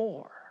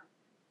more.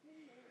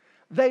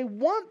 They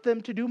want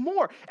them to do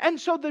more. And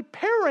so the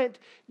parent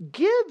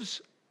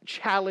gives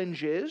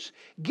challenges,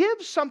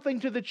 gives something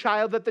to the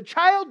child that the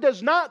child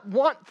does not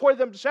want for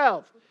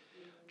themselves.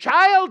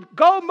 Child,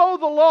 go mow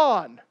the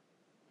lawn.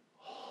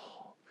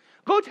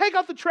 Go take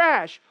out the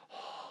trash.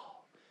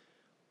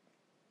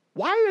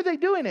 Why are they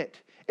doing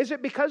it? Is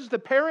it because the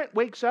parent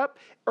wakes up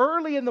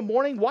early in the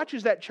morning,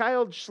 watches that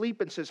child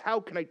sleep, and says, how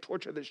can I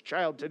torture this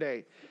child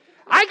today?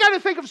 I got to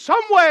think of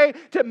some way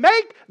to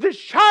make this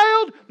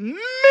child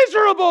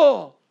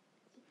miserable.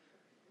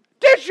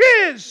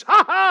 Dishes!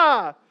 Ha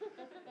ha!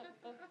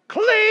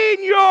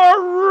 Clean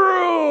your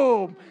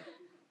room!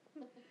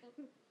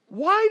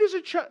 Why does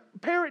a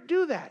parent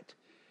do that?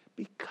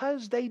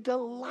 Because they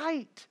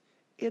delight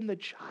in the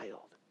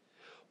child.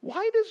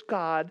 Why does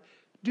God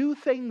do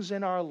things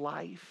in our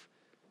life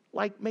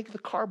like make the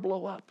car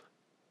blow up?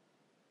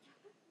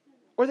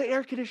 Or the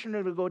air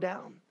conditioner to go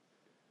down?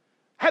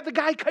 Have the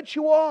guy cut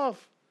you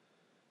off?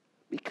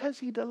 Because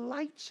He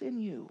delights in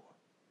you.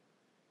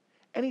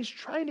 And He's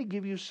trying to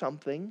give you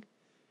something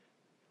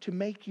to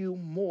make you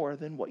more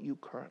than what you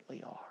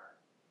currently are.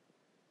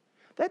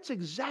 That's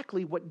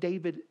exactly what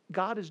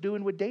God is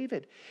doing with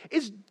David.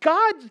 Is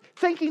God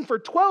thinking for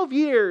 12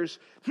 years,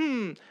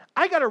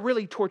 I got to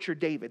really torture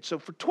David. So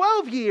for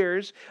 12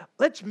 years,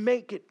 let's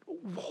make it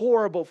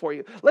horrible for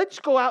you. Let's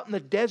go out in the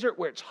desert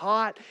where it's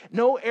hot,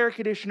 no air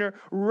conditioner,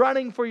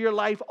 running for your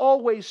life,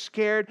 always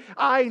scared.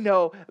 I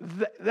know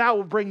that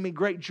will bring me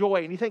great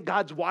joy. And you think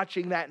God's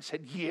watching that and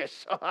said,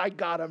 yes, I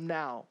got him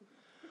now.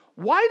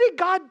 Why did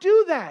God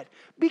do that?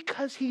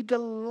 Because He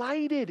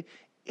delighted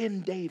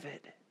in David.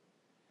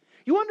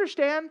 You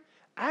understand?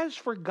 As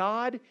for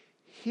God,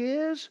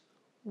 His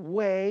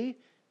way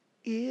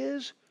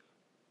is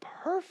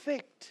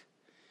perfect.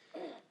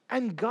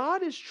 And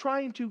God is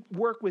trying to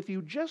work with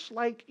you just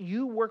like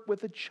you work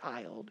with a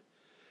child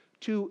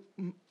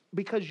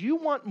because you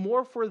want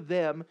more for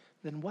them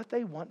than what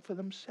they want for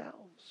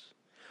themselves.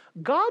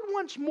 God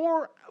wants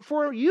more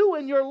for you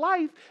in your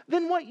life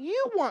than what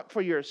you want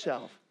for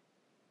yourself.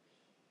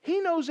 He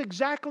knows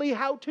exactly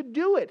how to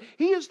do it.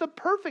 He is the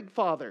perfect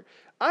Father.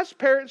 Us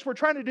parents, we're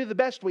trying to do the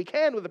best we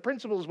can with the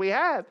principles we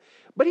have,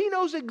 but He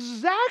knows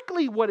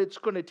exactly what it's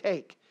going to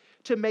take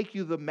to make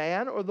you the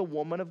man or the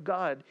woman of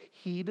God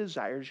He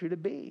desires you to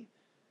be.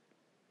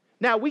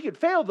 Now, we could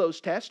fail those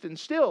tests and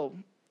still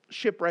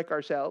shipwreck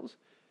ourselves,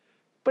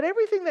 but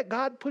everything that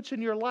God puts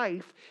in your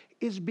life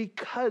is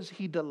because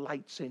He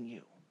delights in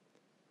you.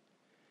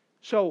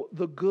 So,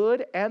 the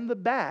good and the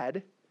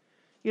bad,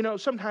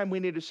 sometimes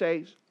we need to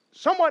say,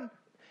 someone,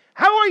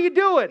 how are you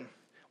doing?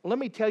 Well, let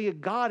me tell you,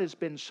 God has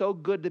been so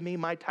good to me.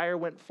 My tire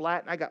went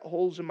flat and I got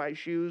holes in my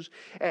shoes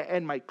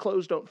and my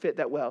clothes don't fit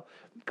that well.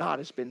 God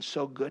has been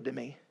so good to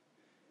me.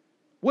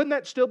 Wouldn't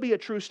that still be a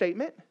true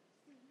statement?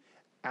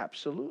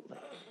 Absolutely.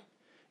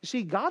 You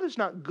see, God is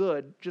not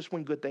good just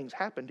when good things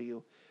happen to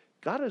you.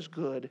 God is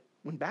good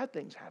when bad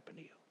things happen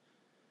to you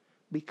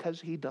because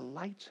He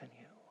delights in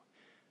you.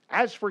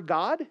 As for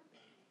God,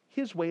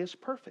 His way is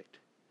perfect.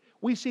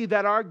 We see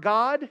that our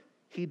God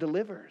He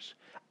delivers.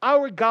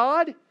 Our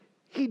God,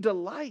 He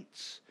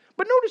delights.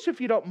 But notice,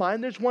 if you don't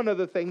mind, there's one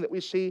other thing that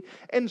we see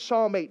in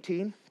Psalm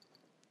 18.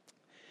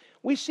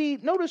 We see,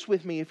 notice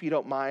with me if you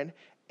don't mind,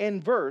 in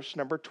verse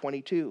number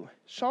 22.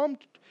 Psalm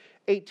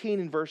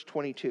 18 and verse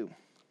 22.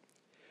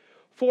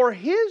 For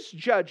His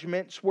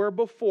judgments were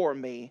before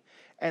me,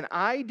 and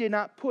I did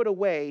not put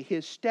away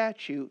His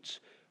statutes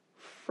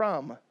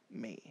from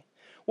me.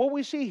 What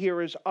we see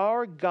here is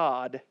our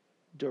God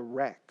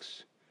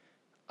directs.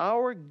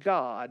 Our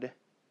God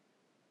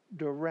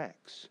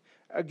directs.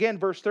 Again,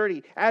 verse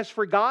 30. As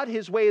for God,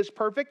 His way is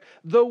perfect.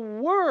 The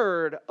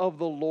word of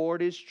the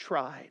Lord is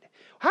tried.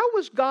 How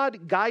does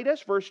God guide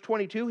us? Verse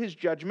 22, His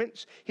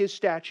judgments, His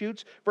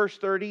statutes. Verse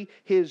 30,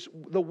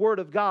 the word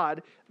of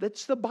God.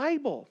 That's the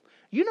Bible.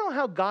 You know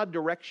how God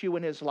directs you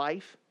in His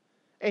life,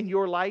 in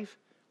your life?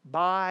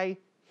 By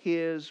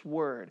His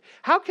word.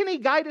 How can He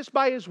guide us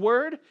by His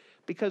word?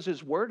 Because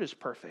His word is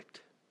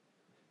perfect.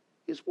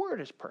 His word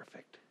is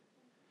perfect.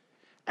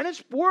 And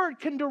His word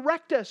can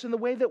direct us in the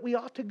way that we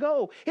ought to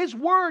go. His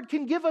word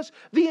can give us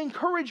the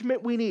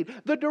encouragement we need,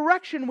 the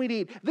direction we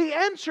need, the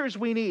answers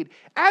we need.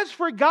 As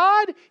for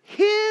God,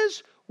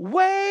 His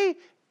way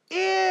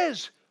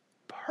is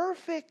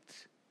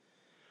perfect.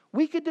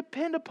 We could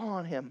depend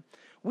upon Him.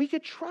 We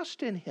could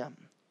trust in Him.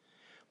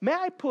 May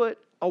I put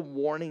a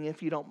warning,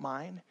 if you don't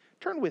mind?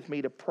 Turn with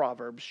me to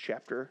Proverbs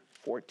chapter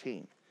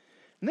 14.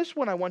 And this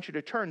one I want you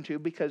to turn to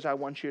because I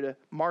want you to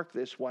mark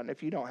this one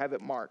if you don't have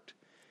it marked.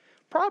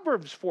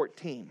 Proverbs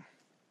 14.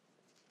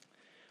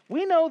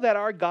 We know that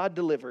our God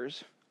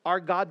delivers, our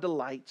God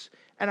delights,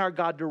 and our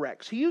God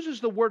directs. He uses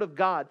the Word of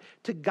God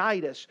to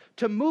guide us,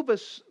 to move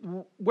us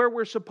where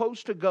we're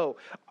supposed to go.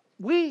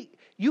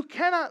 You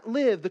cannot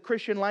live the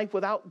Christian life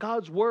without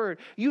God's Word.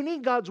 You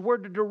need God's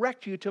Word to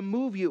direct you, to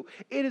move you.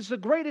 It is the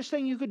greatest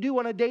thing you could do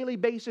on a daily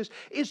basis,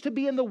 is to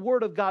be in the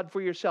Word of God for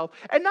yourself.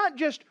 And not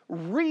just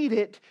read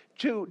it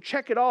to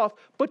check it off,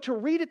 but to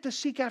read it to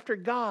seek after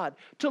God,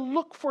 to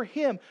look for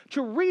Him,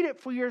 to read it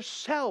for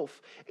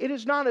yourself. It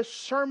is not a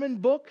sermon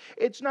book.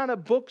 It's not a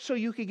book so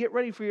you can get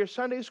ready for your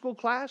Sunday school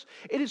class.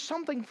 It is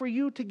something for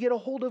you to get a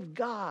hold of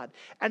God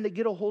and to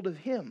get a hold of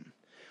Him.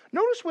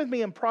 Notice with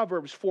me in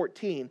Proverbs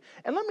 14,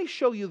 and let me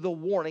show you the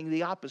warning,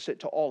 the opposite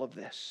to all of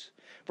this.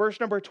 Verse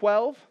number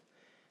 12,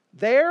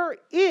 there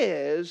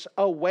is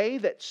a way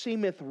that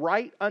seemeth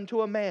right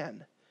unto a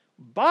man,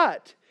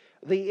 but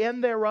the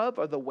end thereof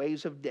are the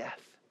ways of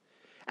death.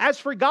 As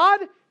for God,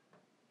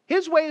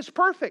 His way is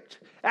perfect.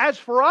 As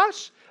for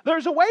us,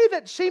 there's a way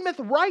that seemeth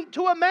right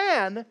to a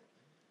man,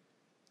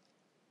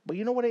 but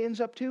you know what it ends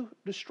up to?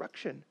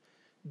 Destruction,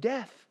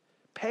 death,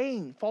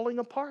 pain, falling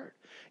apart.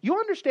 You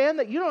understand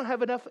that you don't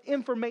have enough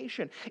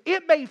information.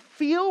 It may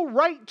feel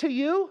right to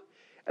you,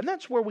 and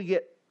that's where we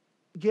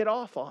get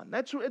off on.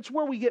 It's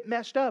where we get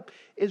messed up,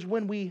 is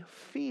when we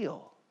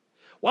feel.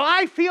 Well,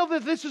 I feel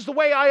that this is the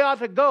way I ought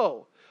to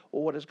go.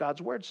 Well, what does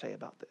God's Word say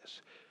about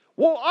this?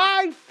 Well,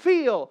 I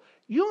feel.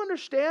 You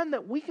understand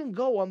that we can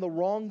go on the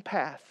wrong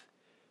path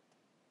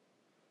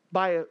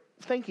by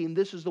thinking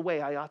this is the way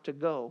I ought to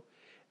go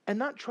and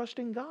not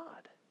trusting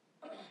God.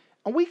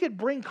 And we could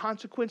bring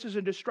consequences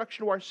and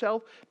destruction to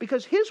ourselves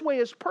because His way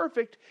is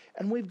perfect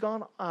and we've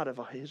gone out of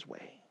His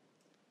way.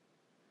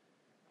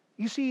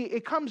 You see,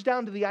 it comes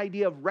down to the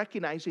idea of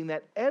recognizing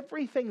that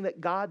everything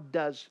that God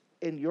does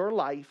in your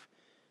life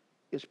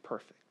is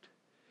perfect.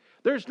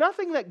 There's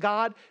nothing that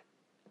God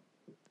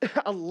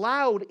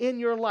allowed in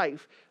your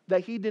life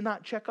that He did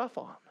not check off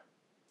on.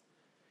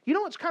 You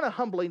know, it's kind of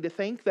humbling to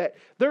think that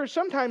there are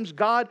sometimes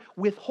God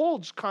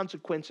withholds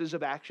consequences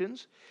of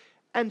actions,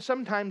 and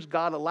sometimes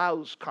God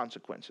allows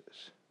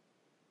consequences.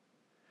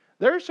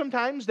 There are some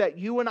times that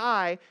you and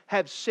I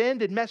have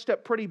sinned and messed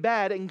up pretty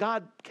bad, and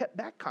God kept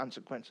back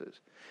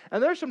consequences.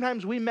 And there are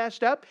sometimes we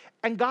messed up,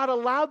 and God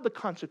allowed the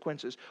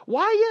consequences.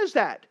 Why is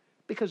that?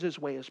 Because His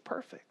way is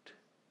perfect.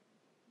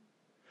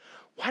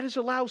 Why does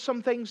He allow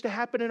some things to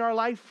happen in our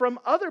life from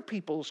other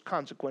people's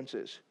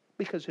consequences?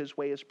 Because His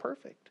way is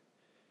perfect.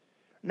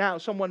 Now,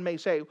 someone may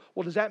say,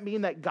 well, does that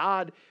mean that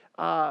God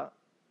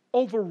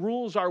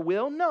overrules our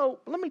will? No,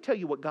 let me tell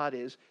you what God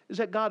is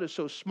that God is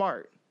so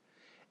smart,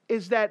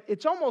 is that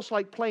it's almost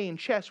like playing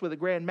chess with a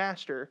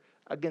grandmaster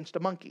against a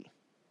monkey.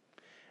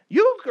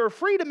 You are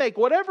free to make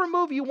whatever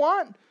move you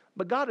want,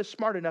 but God is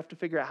smart enough to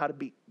figure out how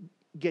to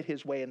get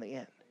His way in the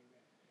end.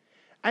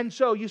 And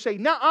so you say,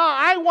 no,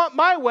 I want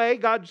my way.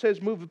 God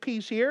says, move a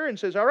piece here, and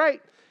says, all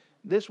right,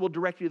 this will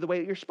direct you the way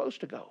that you're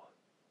supposed to go.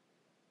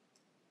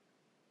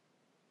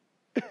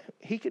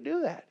 He could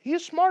do that. He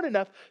is smart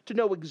enough to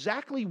know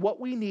exactly what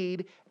we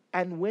need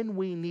and when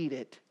we need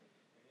it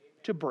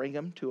to bring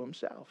Him to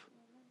Himself.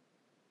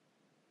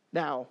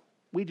 Now,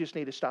 we just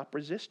need to stop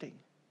resisting.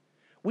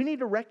 We need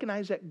to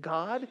recognize that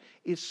God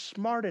is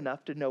smart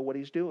enough to know what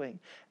He's doing.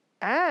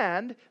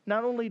 And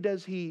not only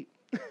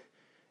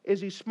is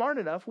He smart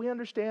enough, we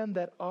understand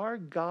that our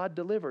God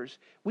delivers.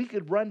 We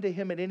could run to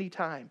Him at any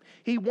time.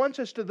 He wants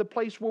us to the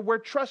place where we're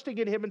trusting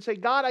in Him and say,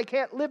 God, I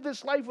can't live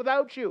this life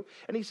without You.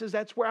 And He says,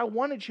 that's where I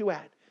wanted you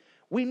at.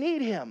 We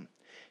need Him.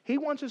 He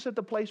wants us at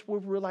the place where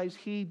we realize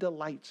He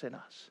delights in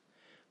us.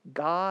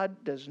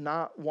 God does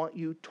not want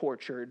you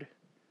tortured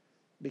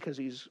because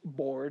He's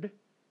bored,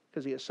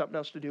 because He has something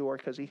else to do, or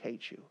because He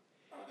hates you.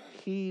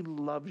 He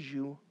loves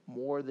you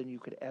more than you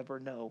could ever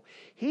know.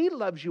 He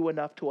loves you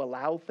enough to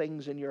allow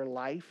things in your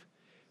life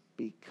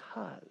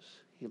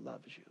because He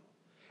loves you.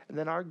 And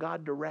then our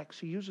God directs.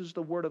 He uses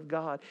the Word of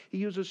God. He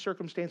uses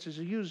circumstances.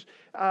 He uses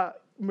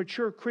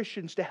mature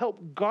Christians to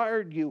help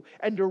guard you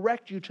and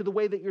direct you to the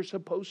way that you're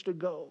supposed to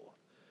go.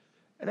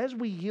 And as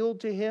we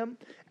yield to Him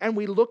and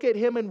we look at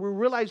Him and we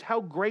realize how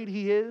great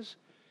He is,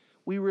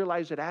 we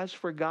realize that as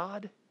for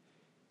God,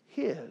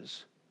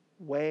 His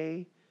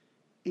way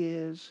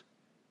is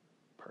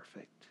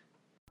perfect.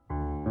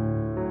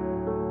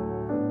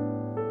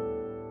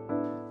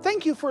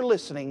 Thank you for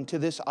listening to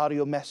this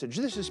audio message.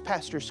 This is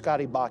Pastor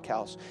Scotty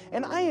Bachhaus,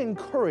 and I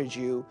encourage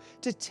you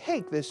to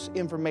take this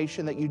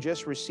information that you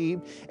just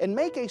received and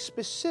make a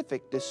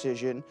specific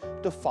decision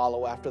to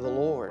follow after the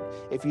Lord.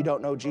 If you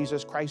don't know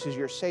Jesus Christ as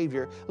your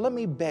Savior, let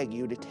me beg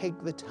you to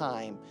take the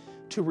time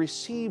to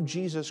receive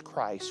Jesus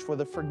Christ for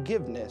the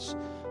forgiveness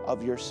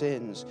of your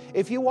sins.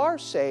 If you are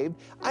saved,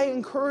 I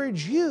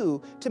encourage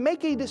you to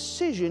make a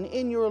decision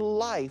in your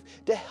life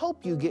to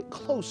help you get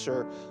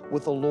closer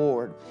with the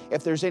Lord.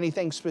 If there's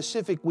anything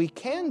specific we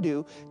can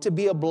do to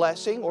be a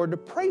blessing or to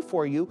pray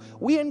for you,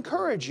 we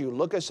encourage you.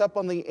 Look us up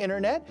on the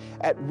internet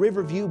at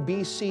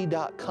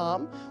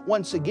riverviewbc.com.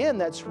 Once again,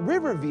 that's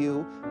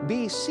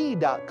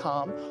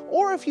riverviewbc.com.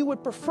 Or if you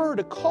would prefer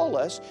to call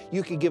us,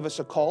 you can give us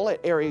a call at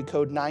area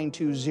code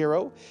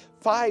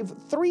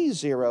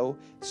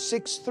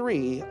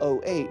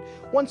 920-530-6308.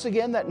 Once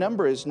again, that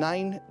number is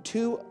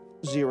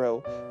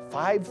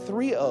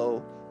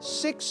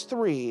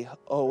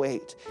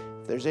 920-530-6308.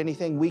 If there's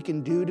anything we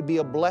can do to be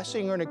a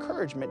blessing or an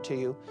encouragement to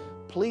you,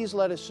 please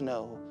let us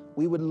know.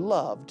 We would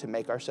love to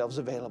make ourselves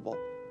available.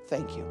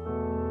 Thank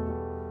you.